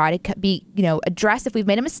to try to be, address if we've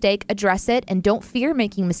made a mistake, address it, and don't fear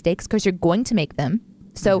making mistakes because you're going to make them.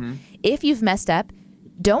 So if you've messed up,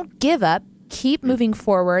 don't give up. Keep moving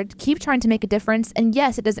forward. Keep trying to make a difference. And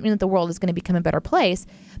yes, it doesn't mean that the world is going to become a better place.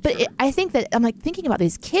 But I think that I'm thinking about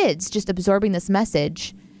these kids just absorbing this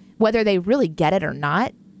message, whether they really get it or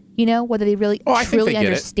not. Whether they really truly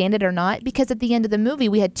understand it or not. Because at the end of the movie,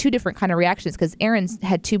 we had two different kind of reactions. Because Aaron's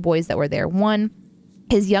had two boys that were there. One,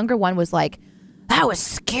 his younger one was like, that was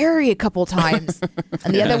scary a couple times.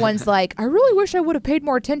 And the other one's like, I really wish I would have paid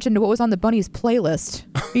more attention to what was on the bunny's playlist.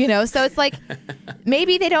 So it's like,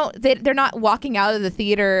 maybe they're not walking out of the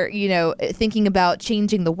theater, thinking about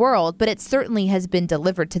changing the world, but it certainly has been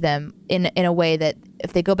delivered to them in a way that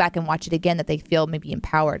if they go back and watch it again, that they feel maybe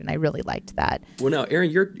empowered. And I really liked that. Well, now,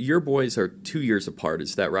 Aaron, your boys are 2 years apart.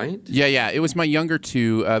 Is that right? Yeah. It was my younger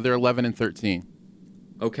two. They're 11 and 13.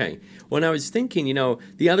 Okay. When I was thinking,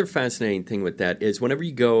 the other fascinating thing with that is whenever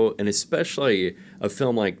you go, and especially a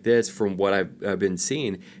film like this, from what I've been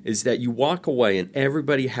seeing, is that you walk away and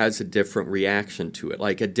everybody has a different reaction to it,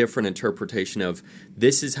 like a different interpretation of,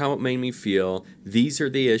 this is how it made me feel, these are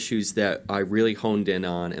the issues that I really honed in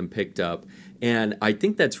on and picked up. And I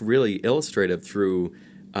think that's really illustrative through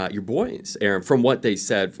your boys, Aaron, from what they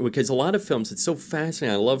said, because a lot of films, it's so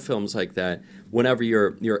fascinating. I love films like that. Whenever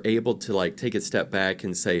you're able to take a step back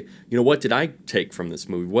and say, what did I take from this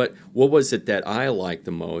movie? What was it that I liked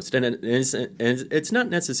the most? And it's not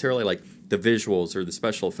necessarily like the visuals or the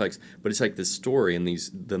special effects, but it's like the story and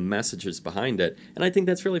the messages behind it. And I think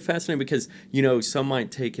that's really fascinating because some might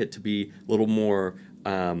take it to be a little more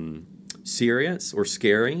serious or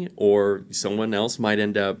scary, or someone else might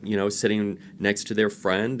end up sitting next to their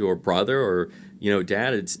friend or brother or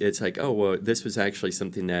dad. It's like, oh well, this was actually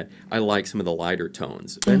something that I like, some of the lighter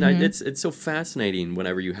tones. And it's so fascinating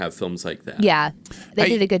whenever you have films like that. Yeah, they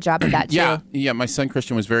did a good job of that too. Yeah, my son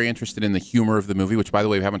Christian was very interested in the humor of the movie, which by the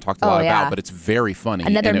way we haven't talked a lot about, but it's very funny.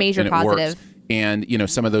 Another major positive. And,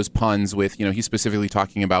 some of those puns with, he's specifically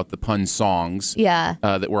talking about the pun songs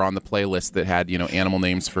that were on the playlist that had, animal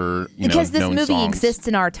names for, because this known movie songs. exists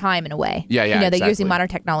in our time in a way. Yeah, they're exactly. using modern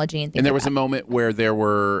technology and things. And there was a moment where there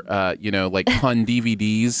were, pun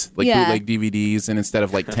DVDs, bootleg DVDs, and instead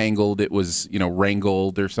of Tangled, it was,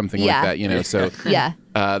 Wrangled or something like that, so.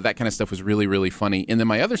 That kind of stuff was really, really funny. And then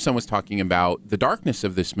my other son was talking about the darkness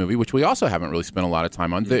of this movie, which we also haven't really spent a lot of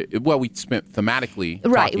time on. We spent thematically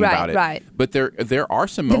talking about it. Right. But there are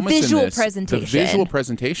some moments in this. The visual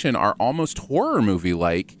presentation are almost horror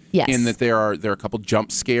movie-like in that there are a couple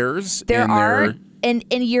jump scares. And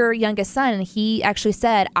your youngest son, he actually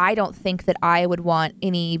said, I don't think that I would want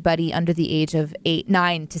anybody under the age of 8,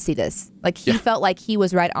 9 to see this. He felt like he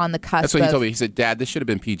was right on the cusp. That's what he told me. He said, Dad, this should have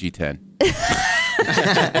been PG-13.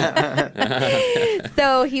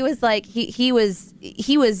 So he was like, he was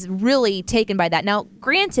really taken by that. Now,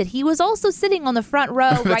 granted, he was also sitting on the front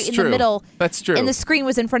row right in the middle. That's true. And the screen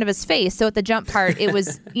was in front of his face. So at the jump part, it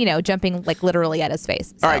was, jumping literally at his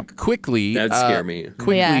face. So. All right, quickly. That scared me.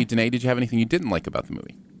 Quickly, Danae, did you have anything you didn't like about the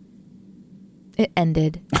movie? It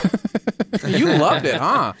ended. You loved it,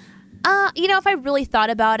 huh? If I really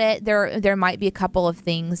thought about it, there might be a couple of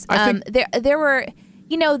things. There were...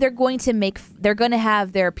 they're going to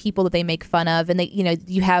have their people that they make fun of, and they,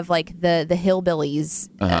 you have the hillbillies,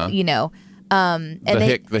 and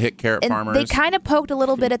the hick carrot farmers. They kind of poked a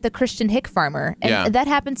little bit at the Christian hick farmer, and that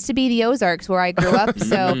happens to be the Ozarks where I grew up,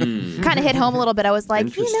 so kind of hit home a little bit. I was like,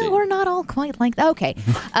 we're not all quite like that. Okay.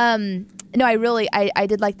 No, I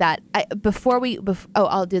did like that.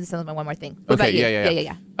 I'll do this one more thing. What about you?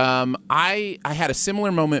 Yeah. I had a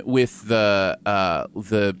similar moment with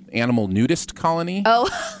the animal nudist colony. Oh,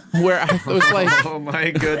 where I was like, oh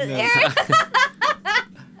my goodness.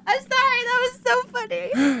 I'm sorry, that was so funny.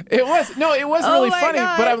 It was really funny,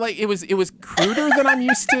 God. but I'm like, it was cruder than I'm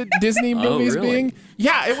used to Disney movies being.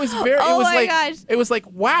 Yeah, it was very. Gosh. It was like,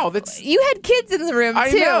 wow, that's. You had kids in the room too. I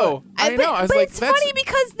know. I was but like, it's funny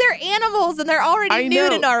because they're animals and they're already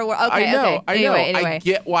nude in our world. Okay, I know. Anyway. I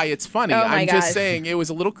get why it's funny. I'm just saying it was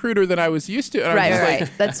a little cruder than I was used to. And right.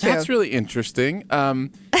 Like, that's true. That's really interesting.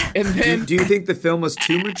 And then, do you think the film was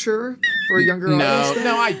too mature for a younger audience?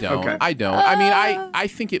 No, I don't. Okay. I don't. I mean, I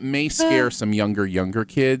think it may scare some younger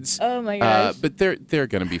kids. Oh my gosh. But they're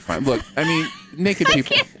going to be fine. Look, I mean,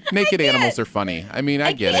 naked animals are funny. I mean,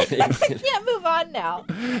 I get it. I can't move on now.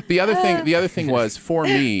 The other thing was for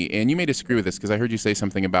me, and you may disagree with this because I heard you say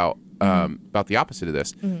something about the opposite of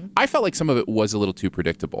this. Mm-hmm. I felt like some of it was a little too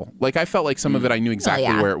predictable. Like I felt like some of it I knew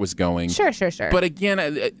exactly where it was going. Sure. But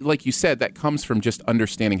again, like you said, that comes from just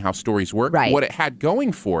understanding how stories work. Right. What it had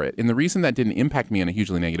going for it, and the reason that didn't impact me in a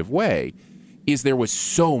hugely negative way is there was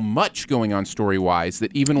so much going on story-wise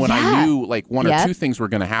that even when I knew like one or two things were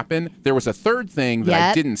going to happen, there was a third thing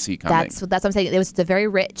that I didn't see coming. That's what I'm saying. It was very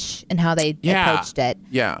rich in how they approached it.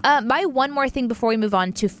 Yeah. My one more thing before we move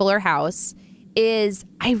on to Fuller House is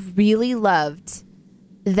I really loved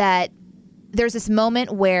that there's this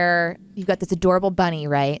moment where you've got this adorable bunny,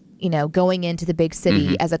 right? You know, going into the big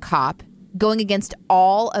city as a cop, going against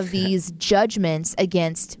all of these judgments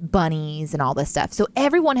against bunnies and all this stuff. So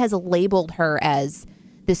everyone has labeled her as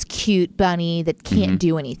this cute bunny that can't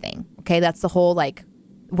do anything. Okay, that's the whole, like,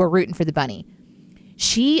 we're rooting for the bunny.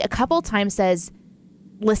 She a couple times says,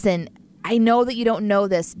 listen, I know that you don't know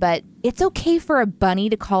this, but it's okay for a bunny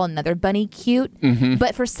to call another bunny cute.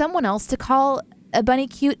 But for someone else to call a bunny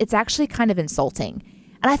cute, it's actually kind of insulting.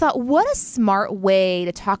 And I thought, what a smart way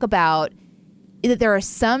to talk about that there are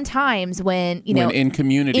some times when, you know, in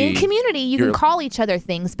community you can call each other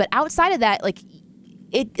things, but outside of that, like,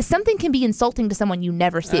 something can be insulting to someone you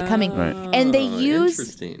never see it coming. Right. And they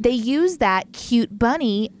use that cute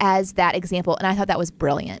bunny as that example, and I thought that was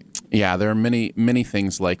brilliant. Yeah, there are many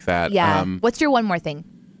things like that. Yeah. What's your one more thing?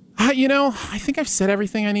 You know, I think I've said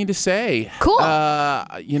everything I need to say. Cool.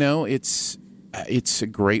 You know, it's a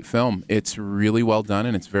great film. It's really well done,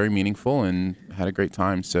 and it's very meaningful, and had a great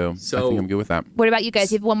time. So I think I'm good with that. What about you guys?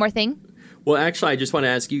 You have one more thing? Well, actually, I just want to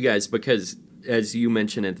ask you guys, because as you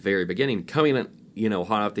mentioned at the very beginning, coming hot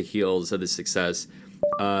off the heels of the success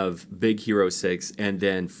of Big Hero 6 and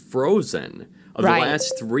then Frozen, of the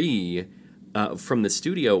last three from the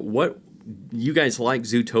studio, what you guys like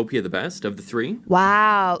Zootopia the best of the three?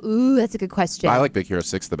 Wow. Ooh, that's a good question. I like Big Hero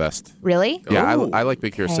 6 the best. Really? Yeah, I like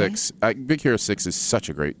Big Hero 6. Big Hero 6 is such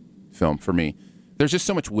a great film for me. There's just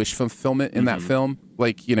so much wish fulfillment in that film.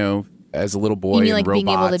 Like, you know, as a little boy, you mean, like, robots,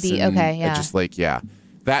 being able to be just like,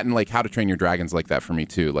 that and like How to Train Your Dragon's like that for me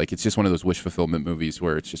too. Like, it's just one of those wish fulfillment movies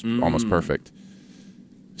where it's just almost perfect.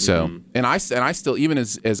 So, and I still, even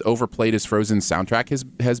as overplayed as Frozen's soundtrack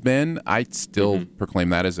has been, I still proclaim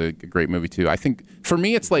that as a great movie too. I think for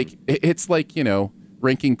me, it's like, you know,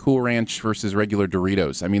 ranking Cool Ranch versus regular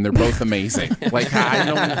Doritos. I mean, they're both amazing. Like,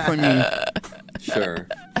 Sure.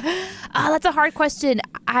 That's a hard question.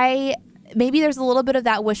 Maybe there's a little bit of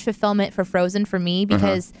that wish fulfillment for Frozen for me,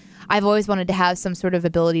 because I've always wanted to have some sort of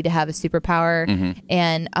ability to have a superpower,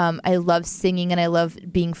 and I love singing and I love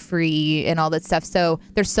being free and all that stuff. So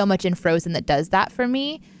there's so much in Frozen that does that for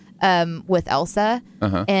me with Elsa,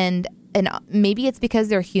 and maybe it's because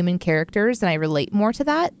they're human characters and I relate more to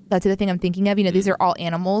that. That's the other thing I'm thinking of. You know, these are all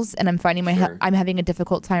animals, and I'm finding I'm having a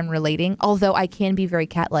difficult time relating. Although I can be very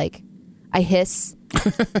cat-like. I hiss.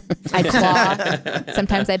 I claw.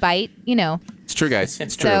 Sometimes I bite. You know. It's true, guys.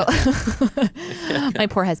 It's true. My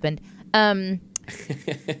poor husband. But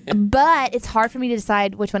it's hard for me to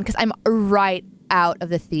decide which one, because I'm right out of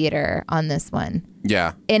the theater on this one.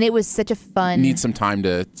 Yeah. And it was such a fun. Need some time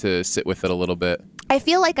to sit with it a little bit. I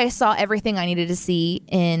feel like I saw everything I needed to see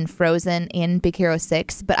in Frozen and Big Hero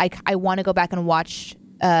 6, but I want to go back and watch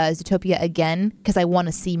Zootopia again, because I want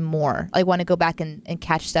to see more. I want to go back and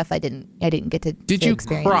catch stuff I didn't get to. Did you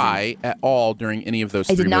cry at all during any of those?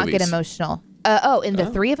 I did not movies? get emotional. In the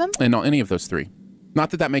three of them? And any of those three.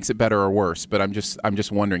 Not that makes it better or worse, but I'm just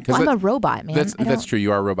wondering. Well, I'm a robot, man. That's true.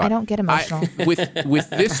 You are a robot. I don't get emotional. With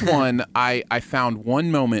this one, I found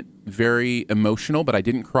one moment very emotional, but I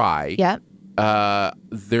didn't cry. Yep.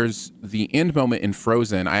 There's the end moment in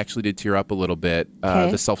Frozen. I actually did tear up a little bit.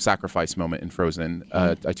 The self-sacrifice moment in Frozen.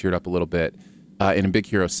 I teared up a little bit. And in Big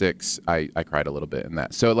Hero 6, I cried a little bit in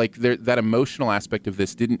that. So like that emotional aspect of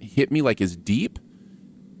this didn't hit me like as deep,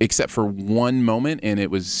 except for one moment, and it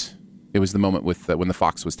was the moment with when the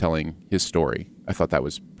fox was telling his story. I thought that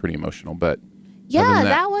was pretty emotional. But yeah,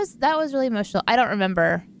 that was really emotional. I don't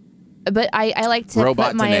remember But I like to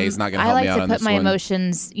Robot put my Danae is not gonna help me out on this one.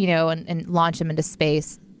 emotions, and launch them into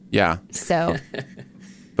space. Yeah. So.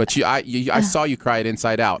 But I saw you cry at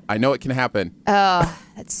Inside Out. I know it can happen. Oh,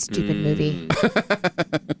 that stupid movie.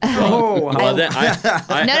 Oh,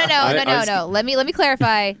 No. Let me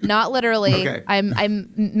clarify. Not literally. Okay. I'm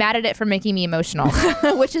mad at it for making me emotional,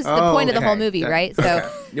 which is the point of the whole movie, right? So.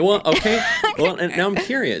 Well, okay. Well, and now I'm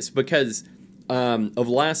curious because of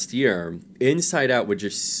last year, Inside Out was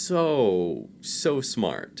just so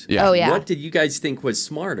smart. Yeah. Oh, yeah. What did you guys think was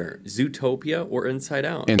smarter, Zootopia or Inside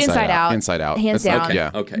Out? Inside Out. Inside Out. Hands down. Okay.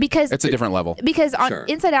 Yeah. Okay. Because it's a different level. Because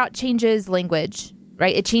Inside Out changes language,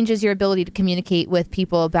 right? It changes your ability to communicate with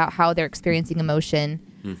people about how they're experiencing emotion.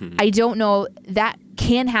 Mm-hmm. I don't know. That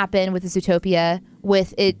can happen with Zootopia,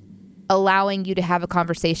 with it allowing you to have a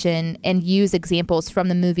conversation and use examples from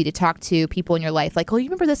the movie to talk to people in your life. Like, oh, you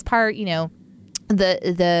remember this part,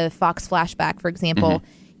 the Fox flashback, for example,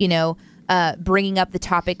 bringing up the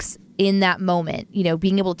topics in that moment,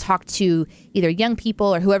 being able to talk to either young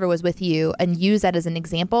people or whoever was with you and use that as an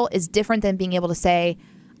example is different than being able to say,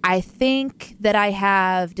 I think that I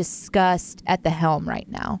have disgust at the helm right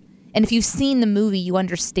now. And if you've seen the movie, you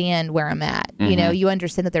understand where I'm at. Mm-hmm. You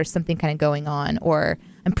understand that there's something kind of going on, or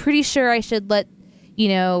I'm pretty sure I should let,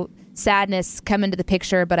 sadness come into the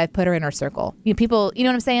picture, but I've put her in her circle. People, you know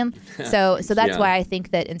what I'm saying? So that's why I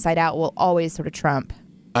think that Inside Out will always sort of trump.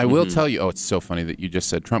 I will tell you, it's so funny that you just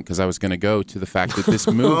said Trump, because I was going to go to the fact that this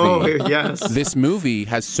movie, this movie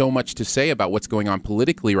has so much to say about what's going on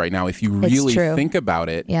politically right now. If you really think about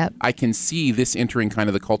it, I can see this entering kind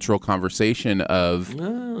of the cultural conversation of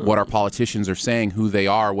what our politicians are saying, who they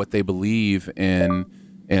are, what they believe in,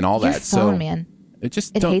 and all Your that. phone, man. It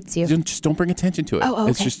hates you. Just don't bring attention to it. Oh,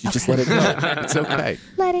 okay. It's just you just let it go. It's okay.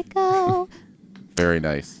 Let it go. Very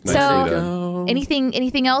nice. So,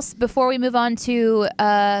 anything else before we move on to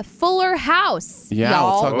Fuller House? Yeah,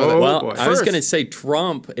 y'all? we'll talk about it. Well, I was going to say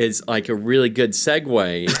Trump is like a really good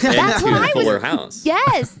segue into Fuller House.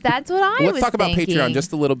 Yes, that's what I was thinking. Let's talk about Patreon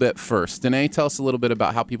just a little bit first. Danae, tell us a little bit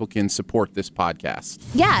about how people can support this podcast.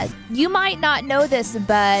 Yeah, you might not know this,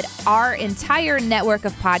 but our entire network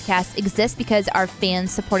of podcasts exists because our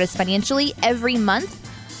fans support us financially every month.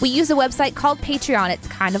 We use a website called Patreon. It's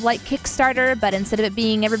kind of like Kickstarter, but instead of it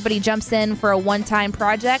being everybody jumps in for a one-time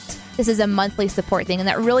project, this is a monthly support thing, and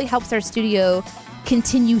that really helps our studio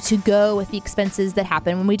continue to go with the expenses that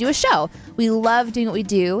happen when we do a show. We love doing what we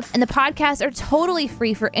do, and the podcasts are totally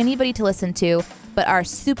free for anybody to listen to, but our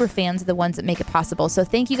super fans are the ones that make it possible. So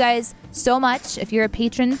thank you guys so much, if you're a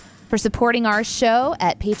patron, for supporting our show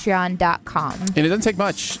at patreon.com. And it doesn't take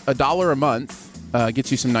much. $1 a month.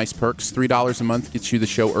 Gets you some nice perks. $3 a month gets you the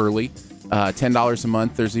show early. $10 a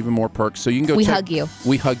month, there's even more perks. So you can go We hug you.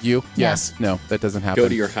 We hug you. Yeah. Yes. No, that doesn't happen. Go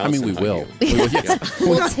to your house. I mean, we will. We will.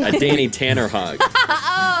 Yes. A Danny Tanner hug.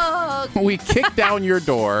 Oh. We kick down your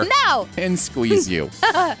door. No. And squeeze you.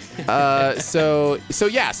 So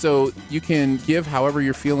you can give however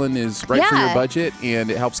you're feeling is right for your budget,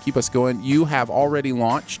 and it helps keep us going. You have already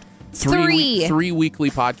launched three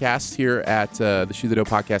weekly podcasts here at the Shoe the Dough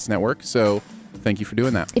Podcast Network. So thank you for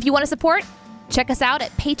doing that. If you want to support, check us out at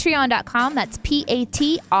patreon.com. That's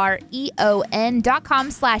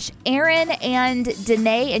patreon.com/Aaron and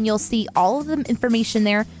Danae, and you'll see all of the information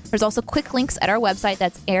there. There's also quick links at our website.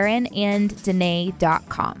 That's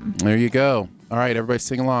aaronanddanae.com. There you go. All right, everybody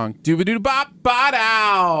sing along.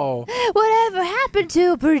 Dooba-doo-bop-ba-dow. Whatever happened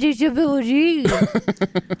to predictability?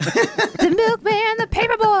 The milkman, the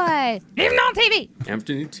paperboy, even on TV.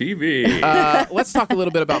 Afternoon TV. Let's talk a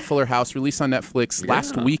little bit about Fuller House, released on Netflix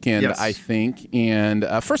last weekend, I think. And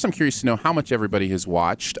first, I'm curious to know how much everybody has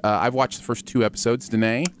watched. I've watched the first 2 episodes.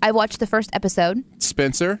 Danae? I watched the first episode.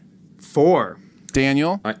 Spencer? 4.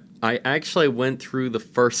 Daniel? I actually went through the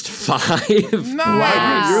first 5.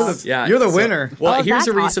 Nice. Wow. You're the winner. Well, here's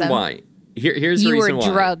the reason why. Here's the reason why.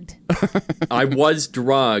 You were drugged. I was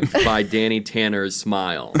drugged by Danny Tanner's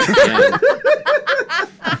smile. And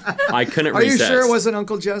I couldn't resist. Are you sure it wasn't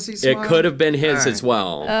Uncle Jesse's smile? It could have been his as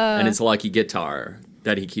well. And it's lucky guitar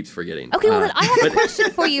that he keeps forgetting. Okay, well, then I have a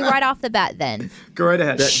question for you right off the bat then. Go right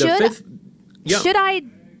ahead. Should I...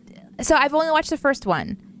 So I've only watched the first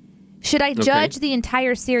one. Should I judge the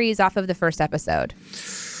entire series off of the first episode?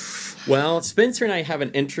 Well, Spencer and I have an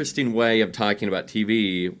interesting way of talking about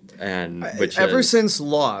TV, and ever since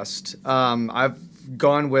Lost, I've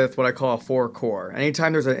gone with what I call a 4 core.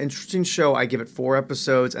 Anytime there's an interesting show, I give it 4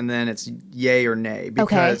 episodes, and then it's yay or nay,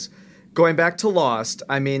 because Going back to Lost,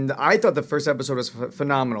 I mean, I thought the first episode was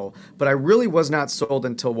phenomenal, but I really was not sold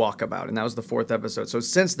until Walkabout, and that was the 4th episode. So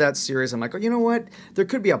since that series, I'm like, oh, you know what? There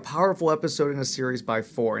could be a powerful episode in a series by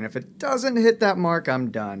 4, and if it doesn't hit that mark,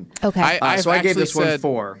 I'm done. Okay. So I gave this one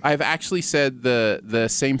 4. I've actually said the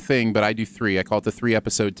same thing, but I do 3. I call it the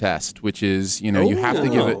 3-episode test, which is, you have to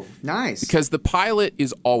give it... Nice. Because the pilot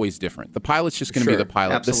is always different. The pilot's just going to be the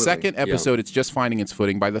pilot. Absolutely. The second episode, it's just finding its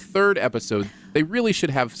footing. By the 3rd episode, they really should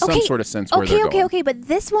have some sort of sense where they're going. Okay, but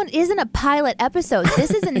this one isn't a pilot episode.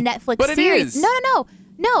 This is a Netflix but series. It is.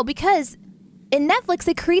 No, because in Netflix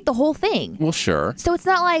they create the whole thing. Well, sure. So it's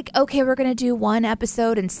not like, okay, we're going to do one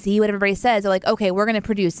episode and see what everybody says. They're like, okay, we're going to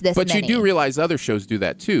produce this But many. You do realize other shows do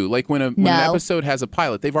that too. Like when an episode has a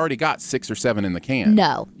pilot, they've already got 6 or 7 in the can.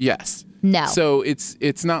 No. Yes. No. So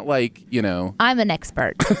it's not like, I'm an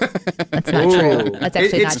expert. That's not true. That's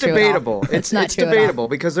actually not true. Debatable. It's not true. It's debatable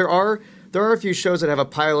because there are a few shows that have a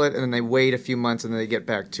pilot and then they wait a few months and then they get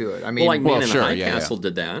back to it. I mean, Man in the High Castle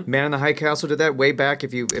did that. Man in the High Castle did that way back.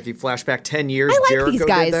 If you flash back 10 years, I like Jericho these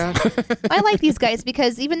guys. did that. I like these guys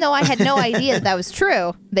because even though I had no idea that was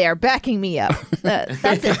true, they are backing me up.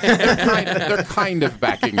 That's it. They're kind of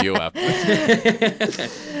backing you up.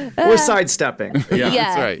 We're sidestepping. Yeah,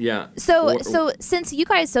 that's right. Yeah. So since you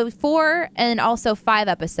guys, 4 and also 5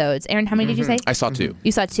 episodes. Aaron, how many did you say? I saw 2.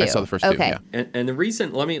 You saw 2. I saw the first 2. Okay. Yeah. And the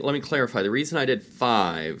reason, let me clarify. The reason I did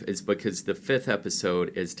 5 is because the 5th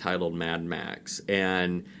episode is titled Mad Max,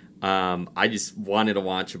 and I just wanted to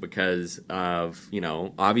watch it because of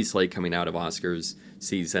obviously coming out of Oscars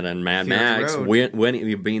season and Mad Max being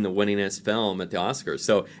the winningest film at the Oscars.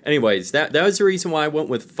 So, anyways, that was the reason why I went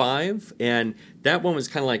with 5, and that one was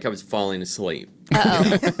kind of like I was falling asleep.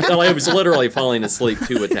 Uh-oh. I was literally falling asleep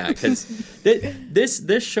to it because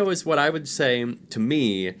this show is what I would say to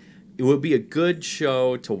me. It would be a good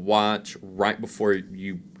show to watch right before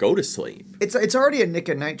you go to sleep. It's already a Nick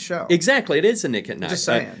at Night show. Exactly, it is a Nick at Night. Just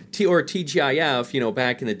saying. Or TGIF,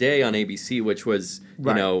 back in the day on ABC, which was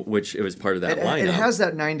which it was part of that lineup. It has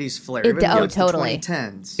that 90s flair. Totally. The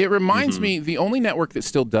 2010s. It reminds me, the only network that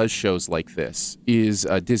still does shows like this is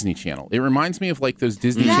Disney Channel. It reminds me of like those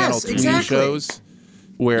Disney Channel tween shows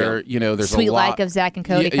where, there's Sweet a lot. Like of Zach and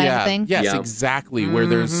Cody kind of thing. Yes, exactly. Where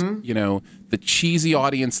there's, the cheesy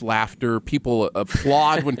audience laughter. People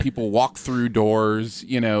applaud when people walk through doors.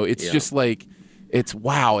 It's just like, it's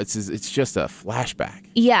just a flashback.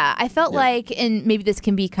 Yeah, I felt like, and maybe this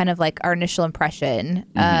can be kind of like our initial impression.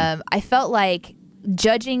 I felt like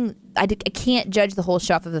judging, I can't judge the whole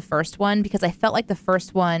show off of the first one because I felt like the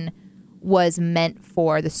first one was meant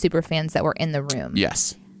for the super fans that were in the room.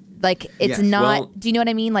 Yes. Like, it's not, do you know what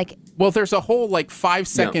I mean? Like, well, there's a whole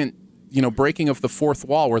 5-second breaking of the fourth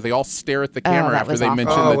wall where they all stare at the camera after they mention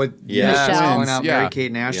calling out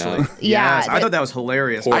Mary-Kate and Ashley. Yeah. I thought that was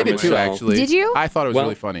hilarious. I did too, actually. Did you? I thought it was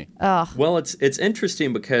really funny. Well, it's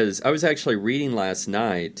interesting because I was actually reading last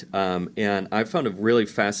night, and I found a really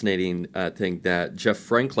fascinating thing that Jeff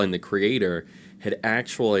Franklin, the creator, had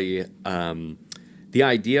actually the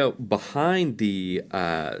idea behind the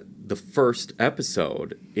first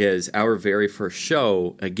episode is Our Very First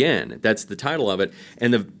Show. Again, that's the title of it.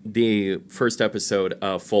 And the first episode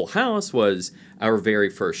of Full House was Our Very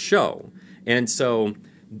First Show. And so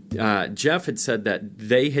Jeff had said that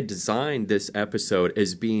they had designed this episode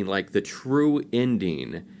as being like the true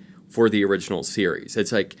ending for the original series.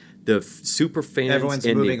 It's like the super fans everyone's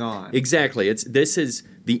ending. Moving on. Exactly. This is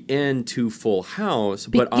the end to Full House,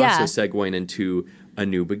 but also segueing into a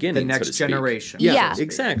new beginning, the next so to speak. generation. Yeah,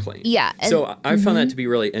 exactly. Yeah. So I found that to be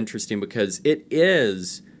really interesting because it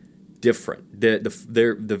is different,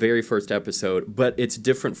 the very first episode, but it's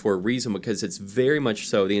different for a reason because it's very much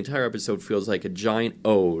so. The entire episode feels like a giant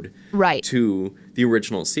ode to the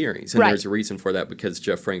original series, and there's a reason for that because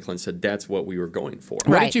Jeff Franklin said that's what we were going for.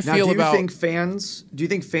 What did you feel about? Do you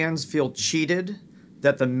think fans feel cheated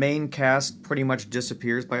that the main cast pretty much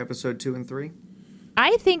disappears by episode 2 and 3?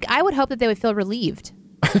 I would hope that they would feel relieved.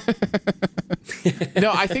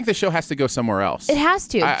 No, I think the show has to go somewhere else. It has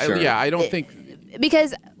to. Yeah, I don't think...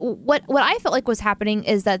 Because what I felt like was happening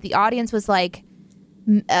is that the audience was like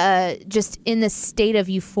just in this state of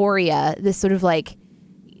euphoria, this sort of like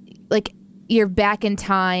you're back in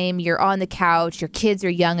time, you're on the couch, your kids are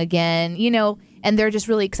young again, and they're just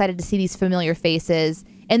really excited to see these familiar faces.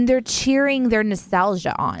 And they're cheering their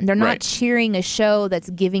nostalgia on. They're not cheering a show that's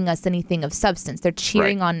giving us anything of substance. They're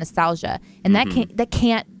cheering on nostalgia, and that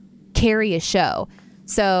can't carry a show.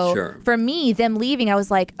 So for me, them leaving, I was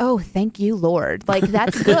like, oh, thank you, Lord. Like,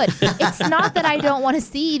 that's good. It's not that I don't want to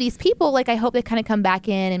see these people. Like, I hope they kind of come back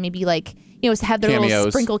in and maybe have their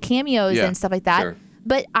little sprinkle cameos and stuff like that.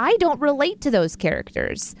 But I don't relate to those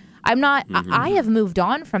characters. I'm not. I have moved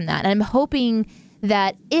on from that, and I'm hoping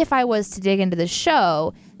that if I was to dig into the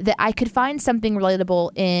show, that I could find something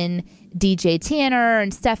relatable in DJ Tanner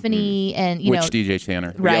and Stephanie and which DJ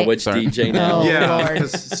Tanner? Right? Yeah, which DJ now? Oh, Yeah, Lord.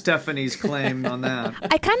 because Stephanie's claim on that.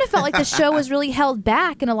 I kind of felt like the show was really held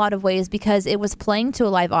back in a lot of ways because it was playing to a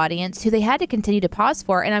live audience who they had to continue to pause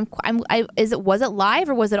for. And was it live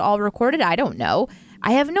or was it all recorded? I don't know.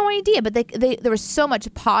 I have no idea, but there was so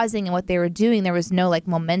much pausing in what they were doing. There was no like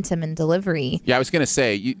momentum and delivery. Yeah, I was going to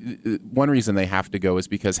say, one reason they have to go is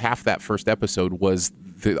because half that first episode was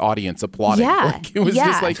the audience applauding. Yeah, Like, it was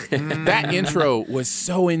just like, that intro was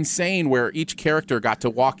so insane where each character got to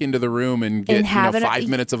walk into the room and get 5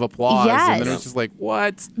 minutes of applause. Yes. And then it was just like,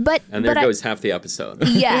 what? And there goes half the episode.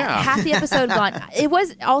 Yeah, half the episode gone. It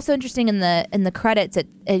was also interesting in the credits. It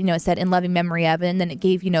said in loving memory of, and then it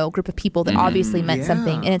gave a group of people that obviously meant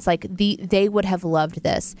something, and it's like they would have loved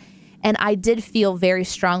this. And I did feel very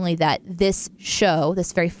strongly that this show,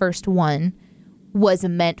 this very first one, was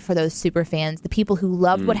meant for those super fans, the people who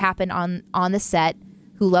loved what happened on the set,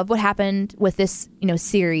 who loved what happened with this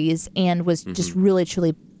series, and was just really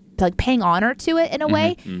truly like paying honor to it in a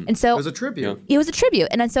way. And so It was a tribute. It was a tribute,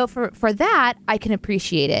 and so for that I can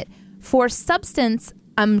appreciate it. For substance,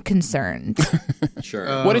 I'm concerned.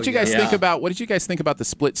 Sure. What did you guys think about? What did you guys think about the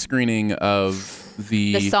split screening of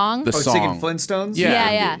the song? The song. Singing Flintstones?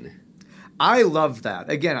 Yeah. I love that.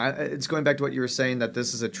 Again, it's going back to what you were saying, that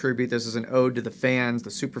this is a tribute. This is an ode to the fans, the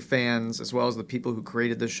super fans, as well as the people who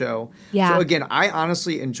created the show. Yeah. So again, I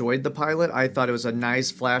honestly enjoyed the pilot. I thought it was a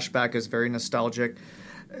nice flashback. It was very nostalgic.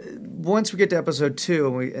 Once we get to episode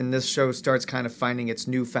 2 and this show starts kind of finding its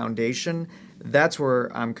new foundation, that's where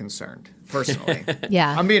I'm concerned, personally.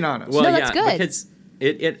 Yeah. I'm being honest. Well, No, that's good. Because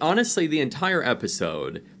it honestly, the entire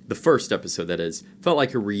episode, the first episode that is, felt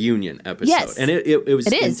like a reunion episode. Yes. And it was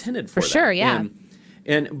It is, intended for that. sure, yeah.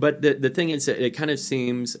 But the thing is that it kind of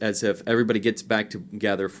seems as if everybody gets back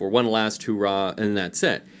together for one last hurrah and that's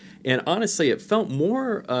it. And honestly, it felt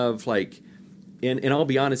more of like, and I'll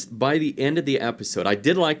be honest, by the end of the episode, I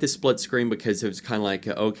did like the split screen because it was kind of like,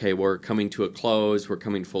 okay, we're coming to a close, we're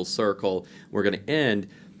coming full circle, we're going to end.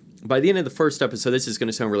 By the end of the first episode, this is going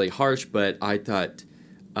to sound really harsh, but I thought,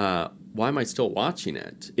 why am I still watching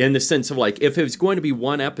it? In the sense of like, if it was going to be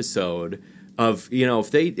one episode of, if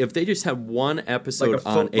they just had one episode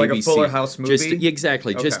on ABC, like a Fuller House movie?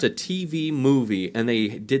 Exactly, Okay. just a TV movie, and they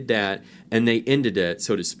did that and they ended it,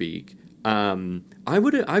 so to speak. I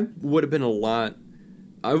would have been a lot.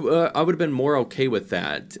 I would have been more okay with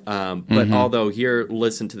that. But although here,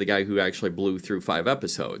 listen to the guy who actually blew through 5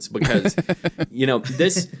 episodes, because at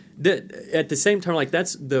the same time, like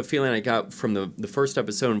that's the feeling I got from the first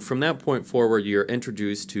episode. And from that point forward, you're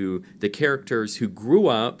introduced to the characters who grew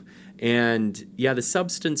up, and the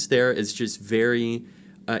substance there is just very,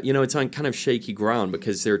 it's on kind of shaky ground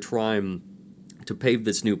because they're trying to pave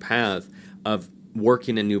this new path of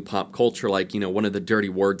working in new pop culture. Like, one of the dirty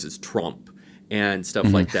words is Trump and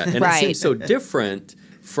stuff like that. And Right. it seems so different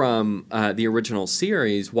from the original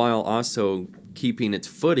series while also keeping its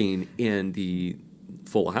footing in the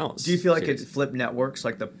Full House. Do you feel like series. it flipped networks?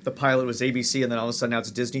 Like the pilot was ABC and then all of a sudden now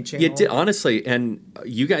it's Disney Channel? It did, honestly, and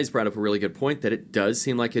you guys brought up a really good point that it does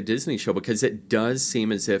seem like a Disney show because it does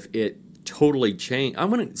seem as if it totally changed. I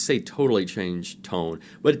wouldn't say totally changed tone,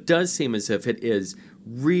 but it does seem as if it is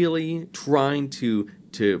really trying to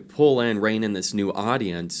pull and rein in this new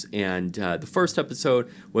audience. And the first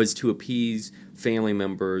episode was to appease family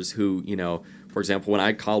members who, for example, when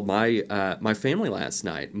I called my family last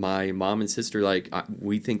night, my mom and sister,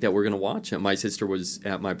 we think that we're going to watch it. My sister was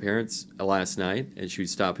at my parents' last night, and she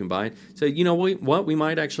was stopping by. So, we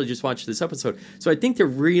might actually just watch this episode. So I think they're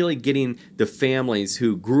really getting the families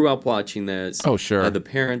who grew up watching this. Oh, sure. The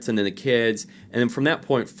parents and then the kids. And then from that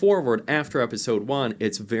point forward, after episode 1,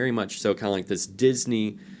 it's very much so kind of like this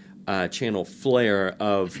Disney Channel flair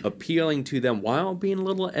of appealing to them while being a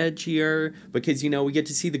little edgier, because we get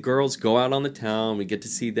to see the girls go out on the town, we get to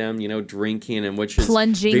see them drinking, and which is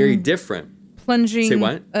Plunging. very different. Plunging. Say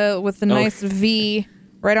what? With a nice V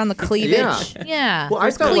right on the cleavage. Yeah. Well, I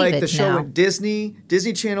there's felt like the cleavage show now. went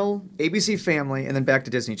Disney Channel, ABC Family, and then back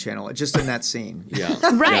to Disney Channel, just in that scene. Yeah.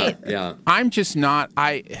 Right. Yeah. I'm just not.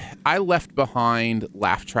 I left behind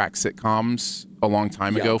laugh track sitcoms a long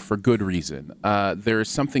time ago for good reason. There's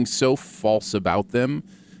something so false about them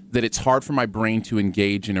that it's hard for my brain to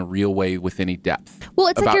engage in a real way with any depth. Well,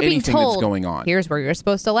 it's about like you're being anything told, that's going on. Here's where you're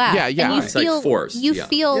supposed to laugh. Yeah, yeah. And you It's feel, like forced. You Yeah.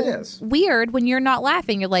 feel weird when you're not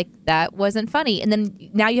laughing. You're like, that wasn't funny. And then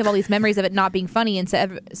now you have all these memories of it not being funny. And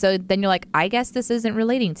so then you're like, I guess this isn't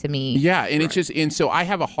relating to me. Yeah, and it's just, and so I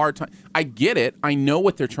have a hard time. I get it. I know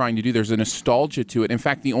what they're trying to do. There's a nostalgia to it. In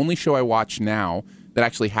fact, the only show I watch now that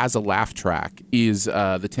actually has a laugh track is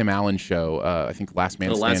the Tim Allen show. I think Last Man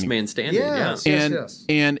Standing. The Last Man Standing. Yes, Yeah. yes.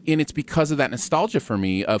 And it's because of that nostalgia for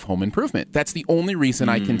me of Home Improvement. That's the only reason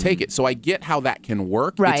I can take it. So I get how that can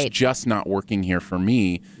work. Right. It's just not working here for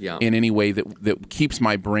me in any way that keeps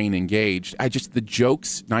my brain engaged. The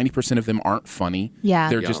jokes, 90% of them aren't funny. Yeah.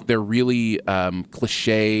 They're really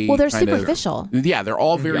cliche. Well, they're superficial. Yeah, they're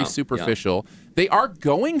all very superficial. Yeah. They are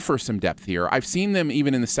going for some depth here. I've seen them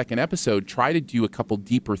even in the second episode try to do a couple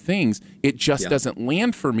deeper things. It just doesn't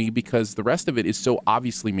land for me because the rest of it is so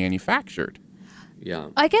obviously manufactured. Yeah.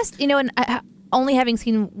 I guess, and only having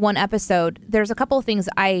seen one episode, there's a couple of things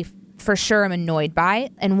I for sure am annoyed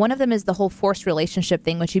by. And one of them is the whole forced relationship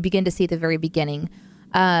thing, which you begin to see at the very beginning,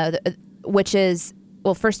 which is,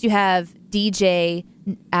 well, first you have DJ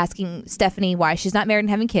asking Stephanie why she's not married and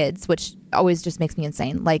having kids, which always just makes me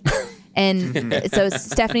insane. Like... And so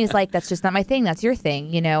Stephanie's like, that's just not my thing. That's your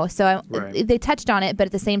thing, So they touched on it, but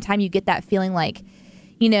at the same time, you get that feeling like,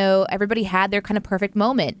 everybody had their kind of perfect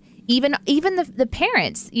moment. Even the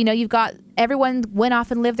parents, you've got everyone went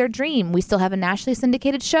off and lived their dream. We still have a nationally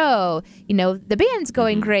syndicated show. The band's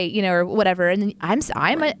going great, or whatever. And then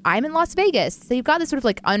I'm in Las Vegas, so you've got this sort of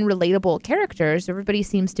like unrelatable characters. Everybody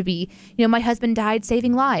seems to be, my husband died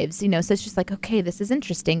saving lives. So it's just like, okay, this is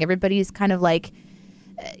interesting. Everybody's kind of like,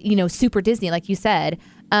 super Disney, like you said.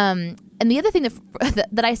 And the other thing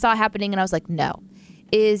that I saw happening, and I was like, no,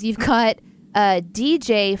 is you've got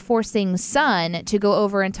DJ forcing Son to go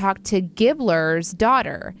over and talk to Gibbler's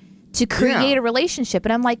daughter to create a relationship.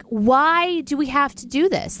 And I'm like, why do we have to do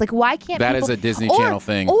this? Like, why can't that people... is a Disney Channel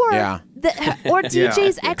thing. Or, yeah. Or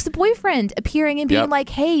DJ's ex-boyfriend appearing and being like,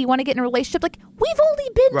 hey, you want to get in a relationship? Like, we've only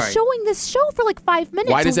been showing this show for like 5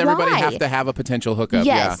 minutes. Why does everybody have to have a potential hookup?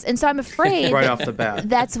 Yes, and so I'm afraid right off the bat.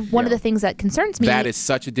 That's one of the things that concerns me. That is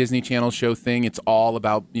such a Disney Channel show thing. It's all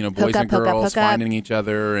about, boys and girls finding each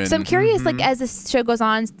other. And, so I'm curious, like, as this show goes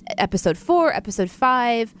on, episode 4, episode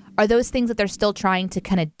 5, are those things that they're still trying to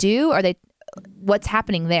kind of do? Are they... What's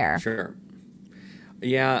happening there? Sure.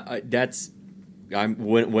 Yeah,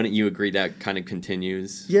 wouldn't you agree that kind of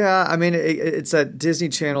continues? Yeah, I mean, it's that Disney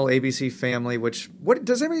Channel ABC Family,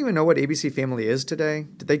 does everyone even know what ABC Family is today?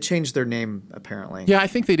 Did they change their name, apparently? Yeah, I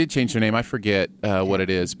think they did change their name. I forget what it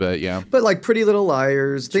is, but yeah. But like Pretty Little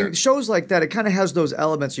Liars, shows like that, it kind of has those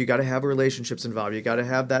elements. You got to have relationships involved. You got to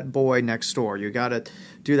have that boy next door. You got to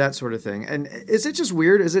do that sort of thing. And is it just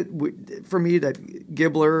weird? Is it for me that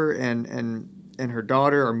Gibbler and her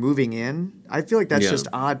daughter are moving in? I feel like that's just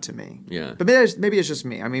odd to me. Yeah. But maybe it's just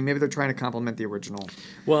me. I mean, maybe they're trying to complement the original.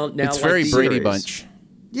 Well, now it's very Brady Bunch.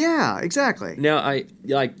 Yeah, exactly. Now, I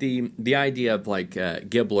like the idea of like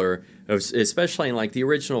Gibbler, especially in like the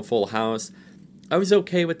original Full House. I was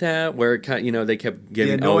okay with that, where they kept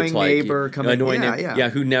giving the annoying neighbor coming,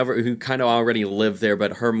 who kind of already lived there,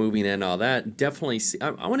 but her moving in and all that. Definitely,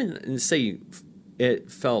 I wouldn't say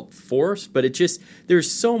it felt forced, but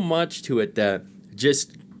there's so much to it that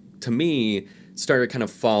just to me started kind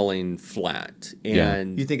of falling flat.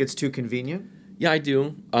 And you think it's too convenient? Yeah, I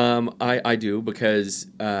do. I do because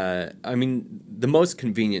I mean the most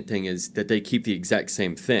convenient thing is that they keep the exact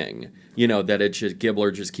same thing. That it's just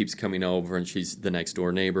Gibbler just keeps coming over and she's the next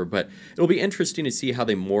door neighbor. But it'll be interesting to see how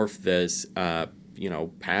they morph this.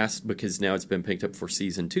 Past, because now it's been picked up for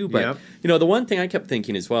season 2. But the one thing I kept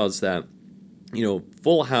thinking as well is that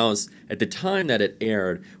Full House at the time that it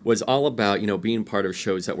aired was all about, being part of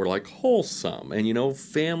shows that were like wholesome and,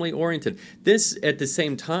 family oriented. This, at the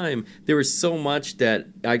same time, there was so much that,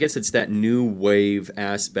 I guess it's that new wave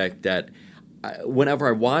aspect that whenever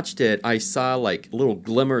I watched it, I saw like little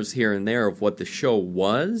glimmers here and there of what the show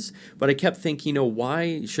was, but I kept thinking,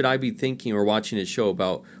 why should I be thinking or watching a show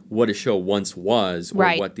about what a show once was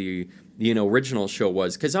or what the original show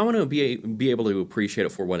was? Because I want to be able to appreciate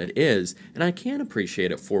it for what it is, and I can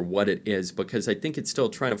appreciate it for what it is because I think it's still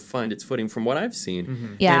trying to find its footing from what I've seen.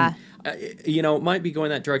 Mm-hmm. Yeah. And, it might be going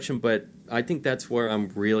that direction, but I think that's where I'm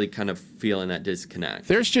really kind of feeling that disconnect.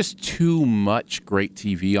 There's just too much great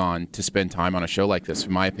TV on to spend time on a show like this,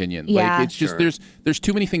 in my opinion. Yeah. Like, it's just there's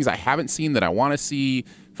too many things I haven't seen that I want to see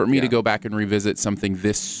for me to go back and revisit something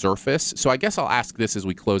this surface. So I guess I'll ask this as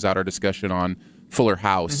we close out our discussion on Fuller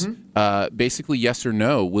House. Basically, yes or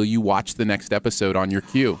no, will you watch the next episode on your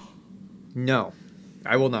queue? No,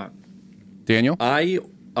 I will not. Daniel?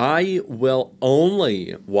 I will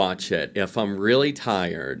only watch it if I'm really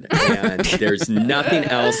tired and there's nothing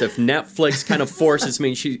else. If Netflix kind of forces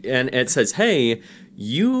me and it says, hey,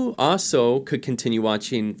 you also could continue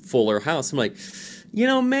watching Fuller House. I'm like,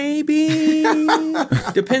 maybe.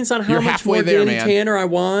 Depends on how much more Danny Tanner I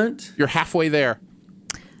want. You're halfway there.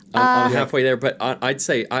 I'm halfway there, but I'd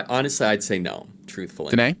say no,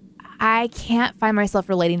 truthfully. Danae? I can't find myself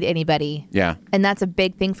relating to anybody. Yeah. And that's a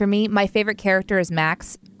big thing for me. My favorite character is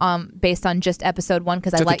Max, based on just episode 1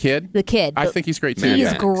 because I like the kid. I think he's great too.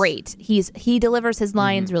 He's great. He delivers his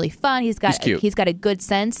lines really fun. He's got a good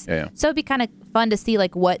sense. Yeah. So it'd be kind of fun to see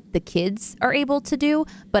like what the kids are able to do.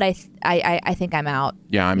 But I think I'm out.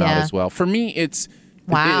 Yeah, I'm out as well. For me, it's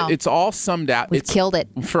it's all summed up. We've killed it.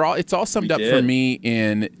 It's all summed up for me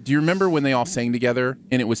in. Do you remember when they all sang together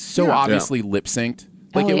and it was so obviously lip synced?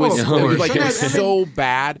 Like it was so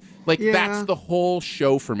bad. Like that's the whole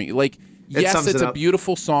show for me. Like yes, it's a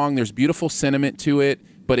beautiful song. There's beautiful sentiment to it,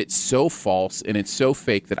 but it's so false and it's so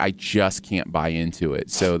fake that I just can't buy into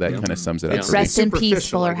it. So that kind of sums it up. Rest in peace,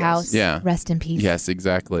 Fuller House. Yeah. Rest in peace. Yes,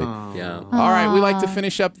 exactly. Yeah. All right, we like to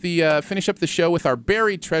finish up the show with our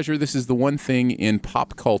buried treasure. This is the one thing in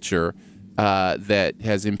pop culture that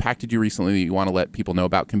has impacted you recently that you want to let people know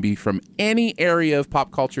about. Can be from any area of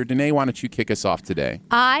pop culture. Danae, why don't you kick us off today?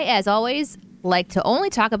 I, as always, like to only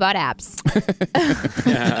talk about apps.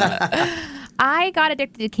 I got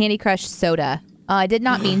addicted to Candy Crush Soda. I did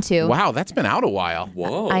not mean to. Wow, that's been out a while.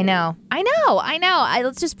 Whoa. I know.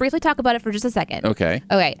 Let's just briefly talk about it for just a second. Okay.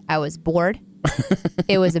 I was bored.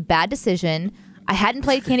 It was a bad decision. I hadn't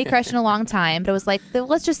played Candy Crush in a long time, but I was like,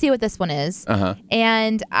 let's just see what this one is.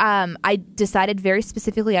 And I decided very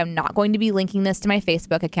specifically I'm not going to be linking this to my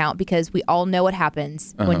Facebook account because we all know what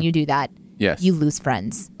happens when you do that. Yes. You lose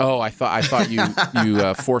friends. Oh, I thought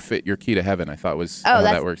you forfeit your key to heaven. I thought was how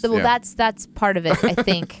that works. Well, that's part of it, I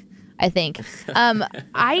think.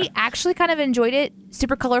 I actually kind of enjoyed it.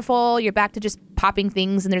 Super colorful. You're back to just popping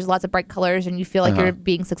things, and there's lots of bright colors, and you feel like you're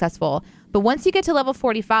being successful. But once you get to level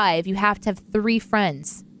 45, you have to have 3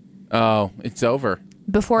 friends. Oh, it's over.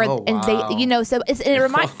 Before and they, so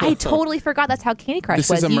I totally forgot that's how Candy Crush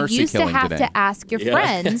was. Is a mercy you used to have today. to ask your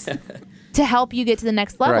friends to help you get to the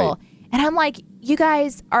next level. Right. And I'm like, you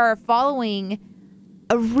guys are following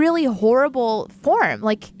a really horrible form.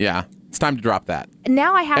 Like, yeah. It's time to drop that.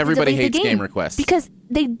 Now I have Everybody to delete hates the game game requests because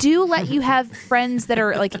they do let you have friends that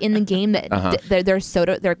are like in the game that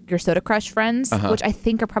they're your Soda Crush friends, which I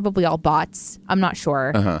think are probably all bots. I'm not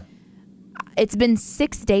sure. It's been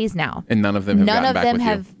 6 days now, and none of them have.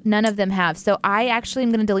 None of them have. So I actually am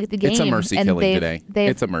going to delete the game. It's a mercy killing today.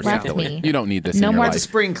 It's a mercy killing. You don't need this in your life. It's a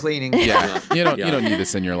spring cleaning. Yeah, you don't need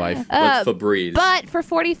this in your life. Like Febreze. But for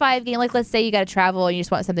 45 game, like let's say you got to travel and you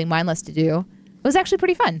just want something mindless to do. It was actually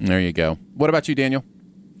pretty fun. There you go. What about you, Daniel?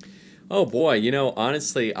 Oh, boy.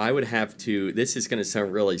 Honestly, I would have to... This is going to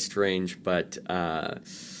sound really strange, but...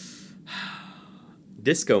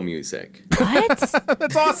 disco music. What?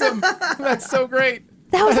 That's awesome. That's so great.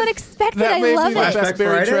 That was unexpected. That I love it. Best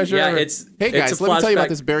Buried Friday? treasure. Yeah, hey guys, let me tell you about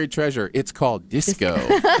this buried treasure. It's called disco.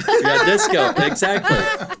 Yeah, disco. Exactly.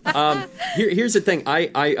 Here's the thing.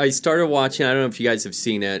 I started watching. I don't know if you guys have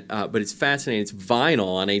seen it, but it's fascinating. It's Vinyl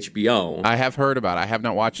on HBO. I have heard about it. I have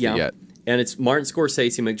not watched it yet. And it's Martin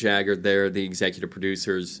Scorsese, Mick Jagger. They're the executive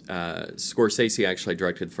producers. Scorsese actually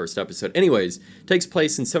directed the first episode. Anyways, it takes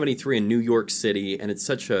place in 1973 in New York City, and it's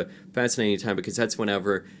such a fascinating time because that's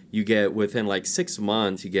whenever you get, within like 6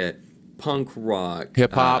 months, you get punk rock.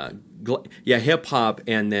 Hip-hop. Hip-hop,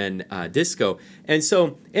 and then disco. And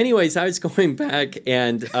so, anyways, I was going back,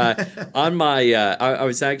 and on my, I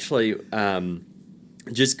was actually...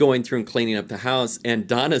 just going through and cleaning up the house, and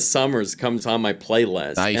Donna Summers comes on my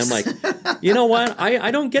playlist. Nice. And I'm like, you know what? I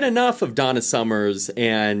don't get enough of Donna Summers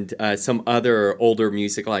and some other older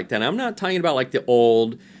music like that. I'm not talking about like the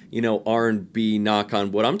old, R&B knock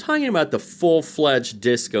on wood. I'm talking about the full-fledged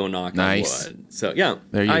disco knock on wood. So, yeah.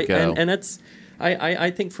 There you go. And that's... I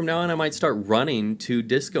think from now on I might start running to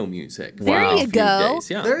disco music. There you go.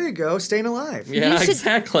 Yeah. There you go. Staying alive. Yeah,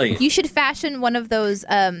 exactly. You should fashion one of those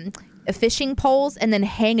fishing poles and then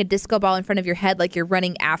hang a disco ball in front of your head like you're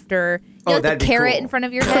running after the carrot in front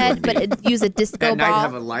of your head, but use a disco ball. At night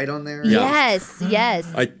have a light on there. Yeah.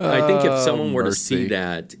 Yes. I think if someone were to see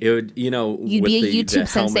that, it would, you'd be a YouTube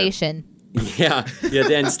sensation. Yeah.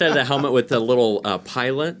 Then instead of the helmet with the little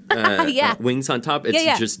pilot wings on top,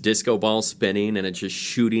 it's just disco ball spinning and it's just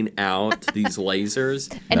shooting out these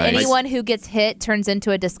lasers. And anyone who gets hit turns into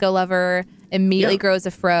a disco lover, immediately grows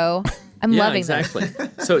a fro. I'm loving this.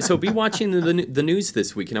 Exactly. So be watching the news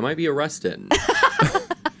this week, and I might be arrested.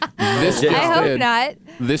 I hope not.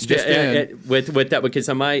 This just with that, because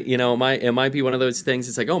it might be one of those things.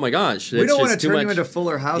 It's like, oh my gosh, we don't want to turn you into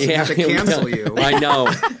Fuller House and have to cancel you. I know.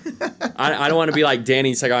 I don't want to be like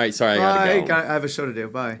Danny. It's like, all right, sorry, I gotta go. I have a show to do.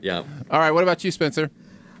 Bye. Yeah. All right. What about you, Spencer?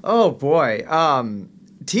 Oh boy.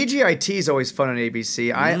 TGIT is always fun on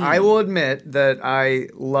ABC. I will admit that I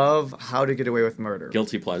love How to Get Away with Murder.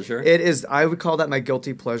 Guilty pleasure? It is. I would call that my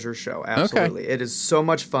guilty pleasure show. Absolutely. Okay. It is so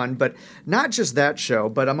much fun. But not just that show,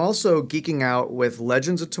 but I'm also geeking out with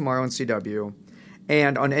Legends of Tomorrow on CW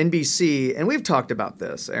and on NBC. And we've talked about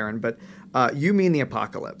this, Aaron, but You Mean the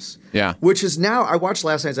Apocalypse. Yeah. Which is now, I watched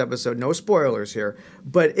last night's episode, no spoilers here,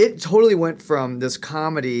 but it totally went from this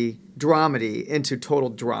dramedy into total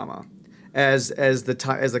drama. As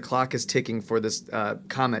the clock is ticking for this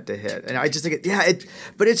comet to hit, and I just think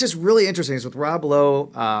but it's just really interesting. It's with Rob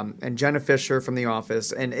Lowe and Jenna Fisher from The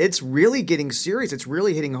Office, and it's really getting serious. It's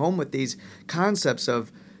really hitting home with these concepts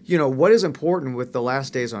of, what is important with the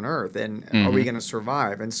last days on Earth, and are we going to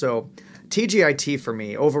survive? And so, TGIT for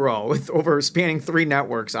me overall, over spanning 3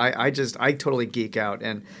 networks, I totally geek out.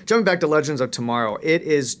 And jumping back to Legends of Tomorrow, it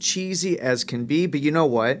is cheesy as can be, but you know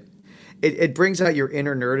what? It brings out your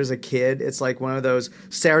inner nerd as a kid. It's like one of those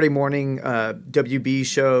Saturday morning WB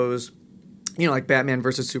shows, like Batman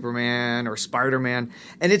versus Superman or Spider-Man.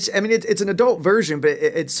 And it's an adult version, but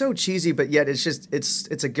it's so cheesy, but yet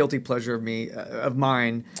it's a guilty pleasure of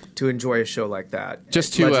mine to enjoy a show like that.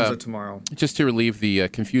 Legends of Tomorrow. Just to relieve the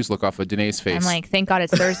confused look off of Danae's face. I'm like, thank God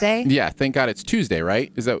it's Thursday. Yeah, thank God it's Tuesday,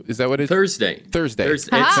 right? Is that what it is? Thursday.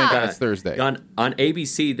 Thank God it's Thursday. On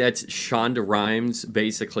ABC, that's Shonda Rhimes.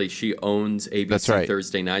 Basically, she owns ABC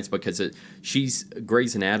Thursday nights because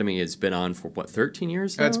Grey's Anatomy has been on for 13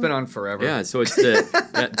 years now? It's been on forever. Yeah, so it's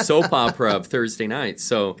that soap opera of Thursday nights.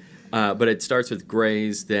 So, but it starts with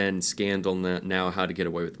Grey's, then Scandal, now How to Get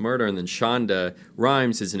Away with Murder, and then Shonda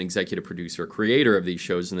Rhimes is an executive producer, creator of these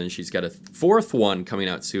shows, and then she's got a 4th one coming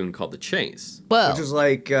out soon called The Chase. Whoa. Which is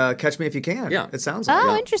like Catch Me If You Can. Yeah. It sounds like.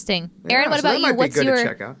 Oh, interesting. Aaron, what about you? What's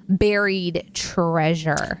your buried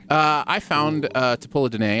treasure? I found, to pull a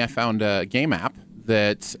Danae, I found a game app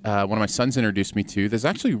that one of my sons introduced me to that's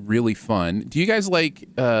actually really fun. Do you guys like,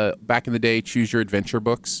 back in the day, Choose Your Adventure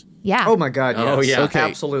books? Yeah. Oh, my God, yes. Oh, yeah. Okay.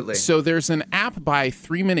 Absolutely. So there's an app by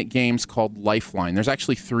 3 Minute Games called Lifeline. There's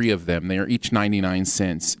actually 3 of them. They are each 99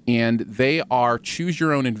 cents. And they are choose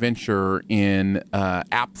your own adventure in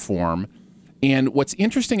app form. And what's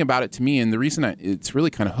interesting about it to me, and the reason it's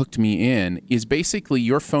really kind of hooked me in, is basically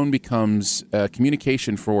your phone becomes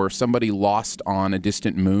communication for somebody lost on a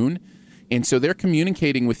distant moon. And so they're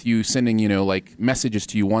communicating with you, sending, like messages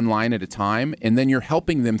to you one line at a time, and then you're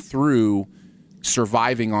helping them through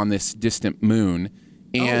surviving on this distant moon.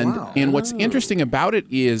 And what's interesting about it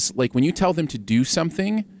is, like, when you tell them to do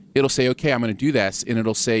something, it'll say, okay, I'm going to do this, and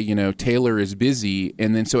it'll say, Taylor is busy,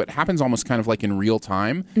 and then so it happens almost kind of like in real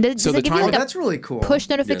time. Does it give you like that's really cool. Push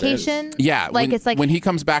notification? Yeah, when he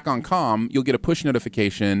comes back on comm, you'll get a push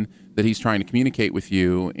notification that he's trying to communicate with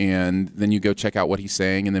you, and then you go check out what he's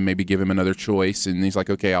saying, and then maybe give him another choice, and he's like,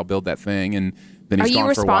 okay, I'll build that thing, and then he's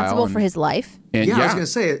gone for a while. Are you responsible for his life? And I was going to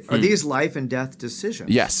say, are these life and death decisions?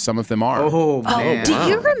 Yes, some of them are. Oh, man. Do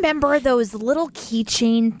you remember those little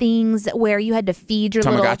keychain things where you had to feed your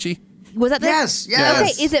Tamagotchi? Was that Yes.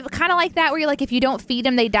 Okay, is it kind of like that where you're like, if you don't feed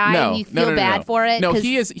them, they die and you feel bad for it? No,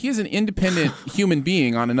 he is an independent human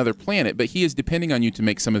being on another planet, but he is depending on you to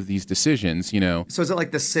make some of these decisions, So is it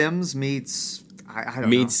like The Sims meets... I don't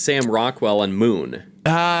meets Sam Rockwell and Moon.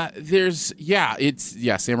 Sam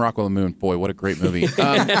Rockwell and Moon. Boy, what a great movie.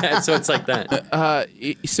 So it's like that.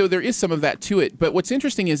 So there is some of that to it. But what's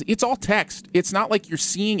interesting is it's all text. It's not like you're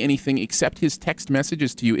seeing anything except his text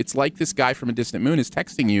messages to you. It's like this guy from a distant moon is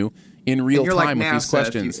texting you in real time with these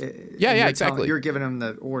questions. Exactly. You're giving him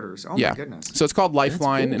the orders. Oh, my goodness. So it's called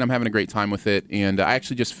Lifeline, and I'm having a great time with it. And I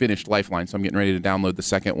actually just finished Lifeline, so I'm getting ready to download the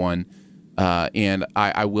second one. And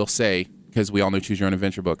I will say, because we all know Choose Your Own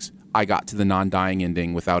Adventure books, I got to the non-dying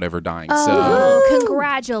ending without ever dying.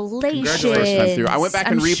 Congratulations. First time through. I went back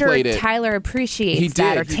and replayed it. Tyler appreciates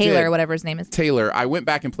that, or Taylor, or whatever his name is. Taylor. I went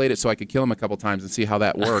back and played it so I could kill him a couple times and see how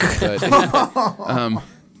that worked. But,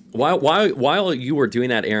 while you were doing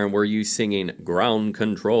that, Aaron, were you singing Ground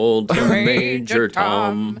Control to Major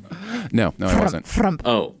Tom? No, I wasn't.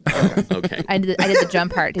 Oh, okay. I did the drum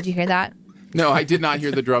part. Did you hear that? No, I did not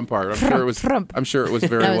hear the drum part. I'm sure it was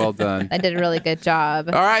very well done. I did a really good job.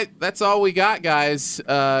 All right, that's all we got, guys.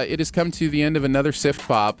 It has come to the end of another Sift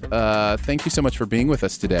Pop. Thank you so much for being with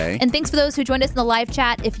us today. And thanks for those who joined us in the live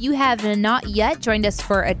chat. If you have not yet joined us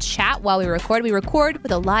for a chat while we record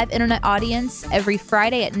with a live internet audience every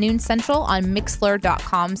Friday at noon Central on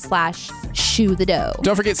Mixlr.com/Shift. Shoe the Dough.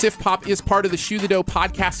 Don't forget, Sif Pop is part of the Shoe the Dough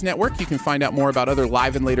podcast network. You can find out more about other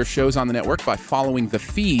live and later shows on the network by following the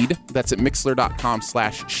feed. That's at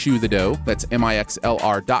mixlr.com/shoethedough. That's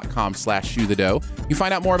mixlr.com/shoethedough. You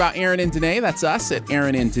find out more about Aaron and Danae. That's us at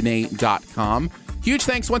aaronanddanae.com. Huge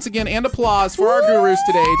thanks once again and applause for our gurus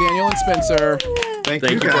today, Daniel and Spencer.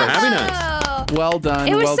 Thank you for having us. Well done.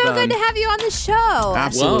 It was so good to have you on the show.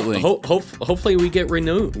 Absolutely. Well, hopefully we get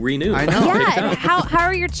renewed. I know. Yeah. How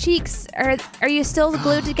are your cheeks? Are you still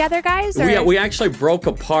glued together, guys? Or? We actually broke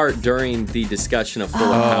apart during the discussion of Full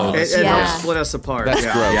of House. It helped split us apart. That's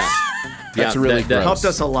gross. Yeah. That's really gross. That helped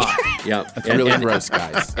us a lot. Yeah. That's really gross,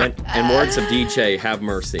 guys. And words of DJ, have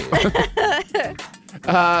mercy.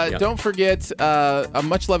 Don't forget, a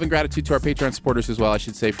much love and gratitude to our Patreon supporters as well, I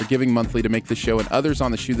should say, for giving monthly to make this show and others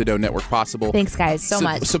on the Shoe the Dough network possible. Thanks, guys, so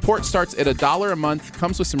much. Support starts at $1 a month,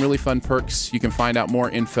 comes with some really fun perks. You can find out more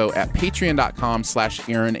info at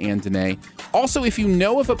patreon.com/Aaron and Danae. Also, if you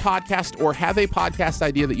know of a podcast or have a podcast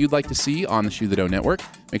idea that you'd like to see on the Shoe the Dough network,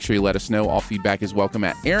 make sure you let us know. All feedback is welcome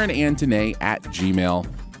at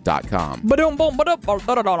aaronanddanae@gmail.com.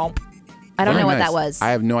 I don't know what that was.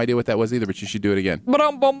 I have no idea what that was either, but you should do it again.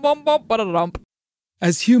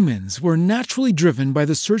 As humans, we're naturally driven by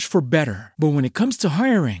the search for better. But when it comes to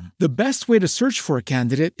hiring, the best way to search for a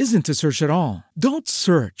candidate isn't to search at all. Don't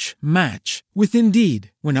search, match with Indeed.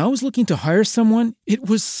 When I was looking to hire someone, it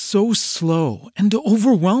was so slow and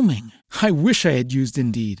overwhelming. I wish I had used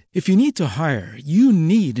Indeed. If you need to hire, you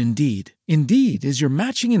need Indeed. Indeed is your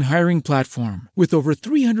matching and hiring platform with over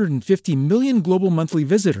 350 million global monthly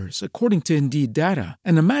visitors, according to Indeed data,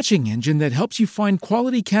 and a matching engine that helps you find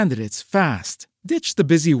quality candidates fast. Ditch the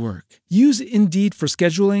busy work. Use Indeed for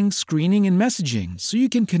scheduling, screening, and messaging so you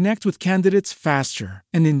can connect with candidates faster.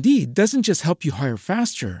 And Indeed doesn't just help you hire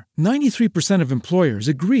faster. 93% of employers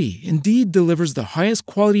agree Indeed delivers the highest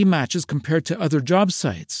quality matches compared to other job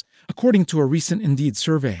sites, according to a recent Indeed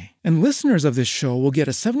survey. And listeners of this show will get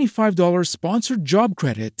a $75 sponsored job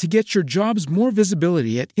credit to get your jobs more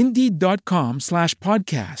visibility at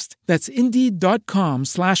Indeed.com/podcast. That's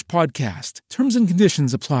Indeed.com/podcast. Terms and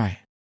conditions apply.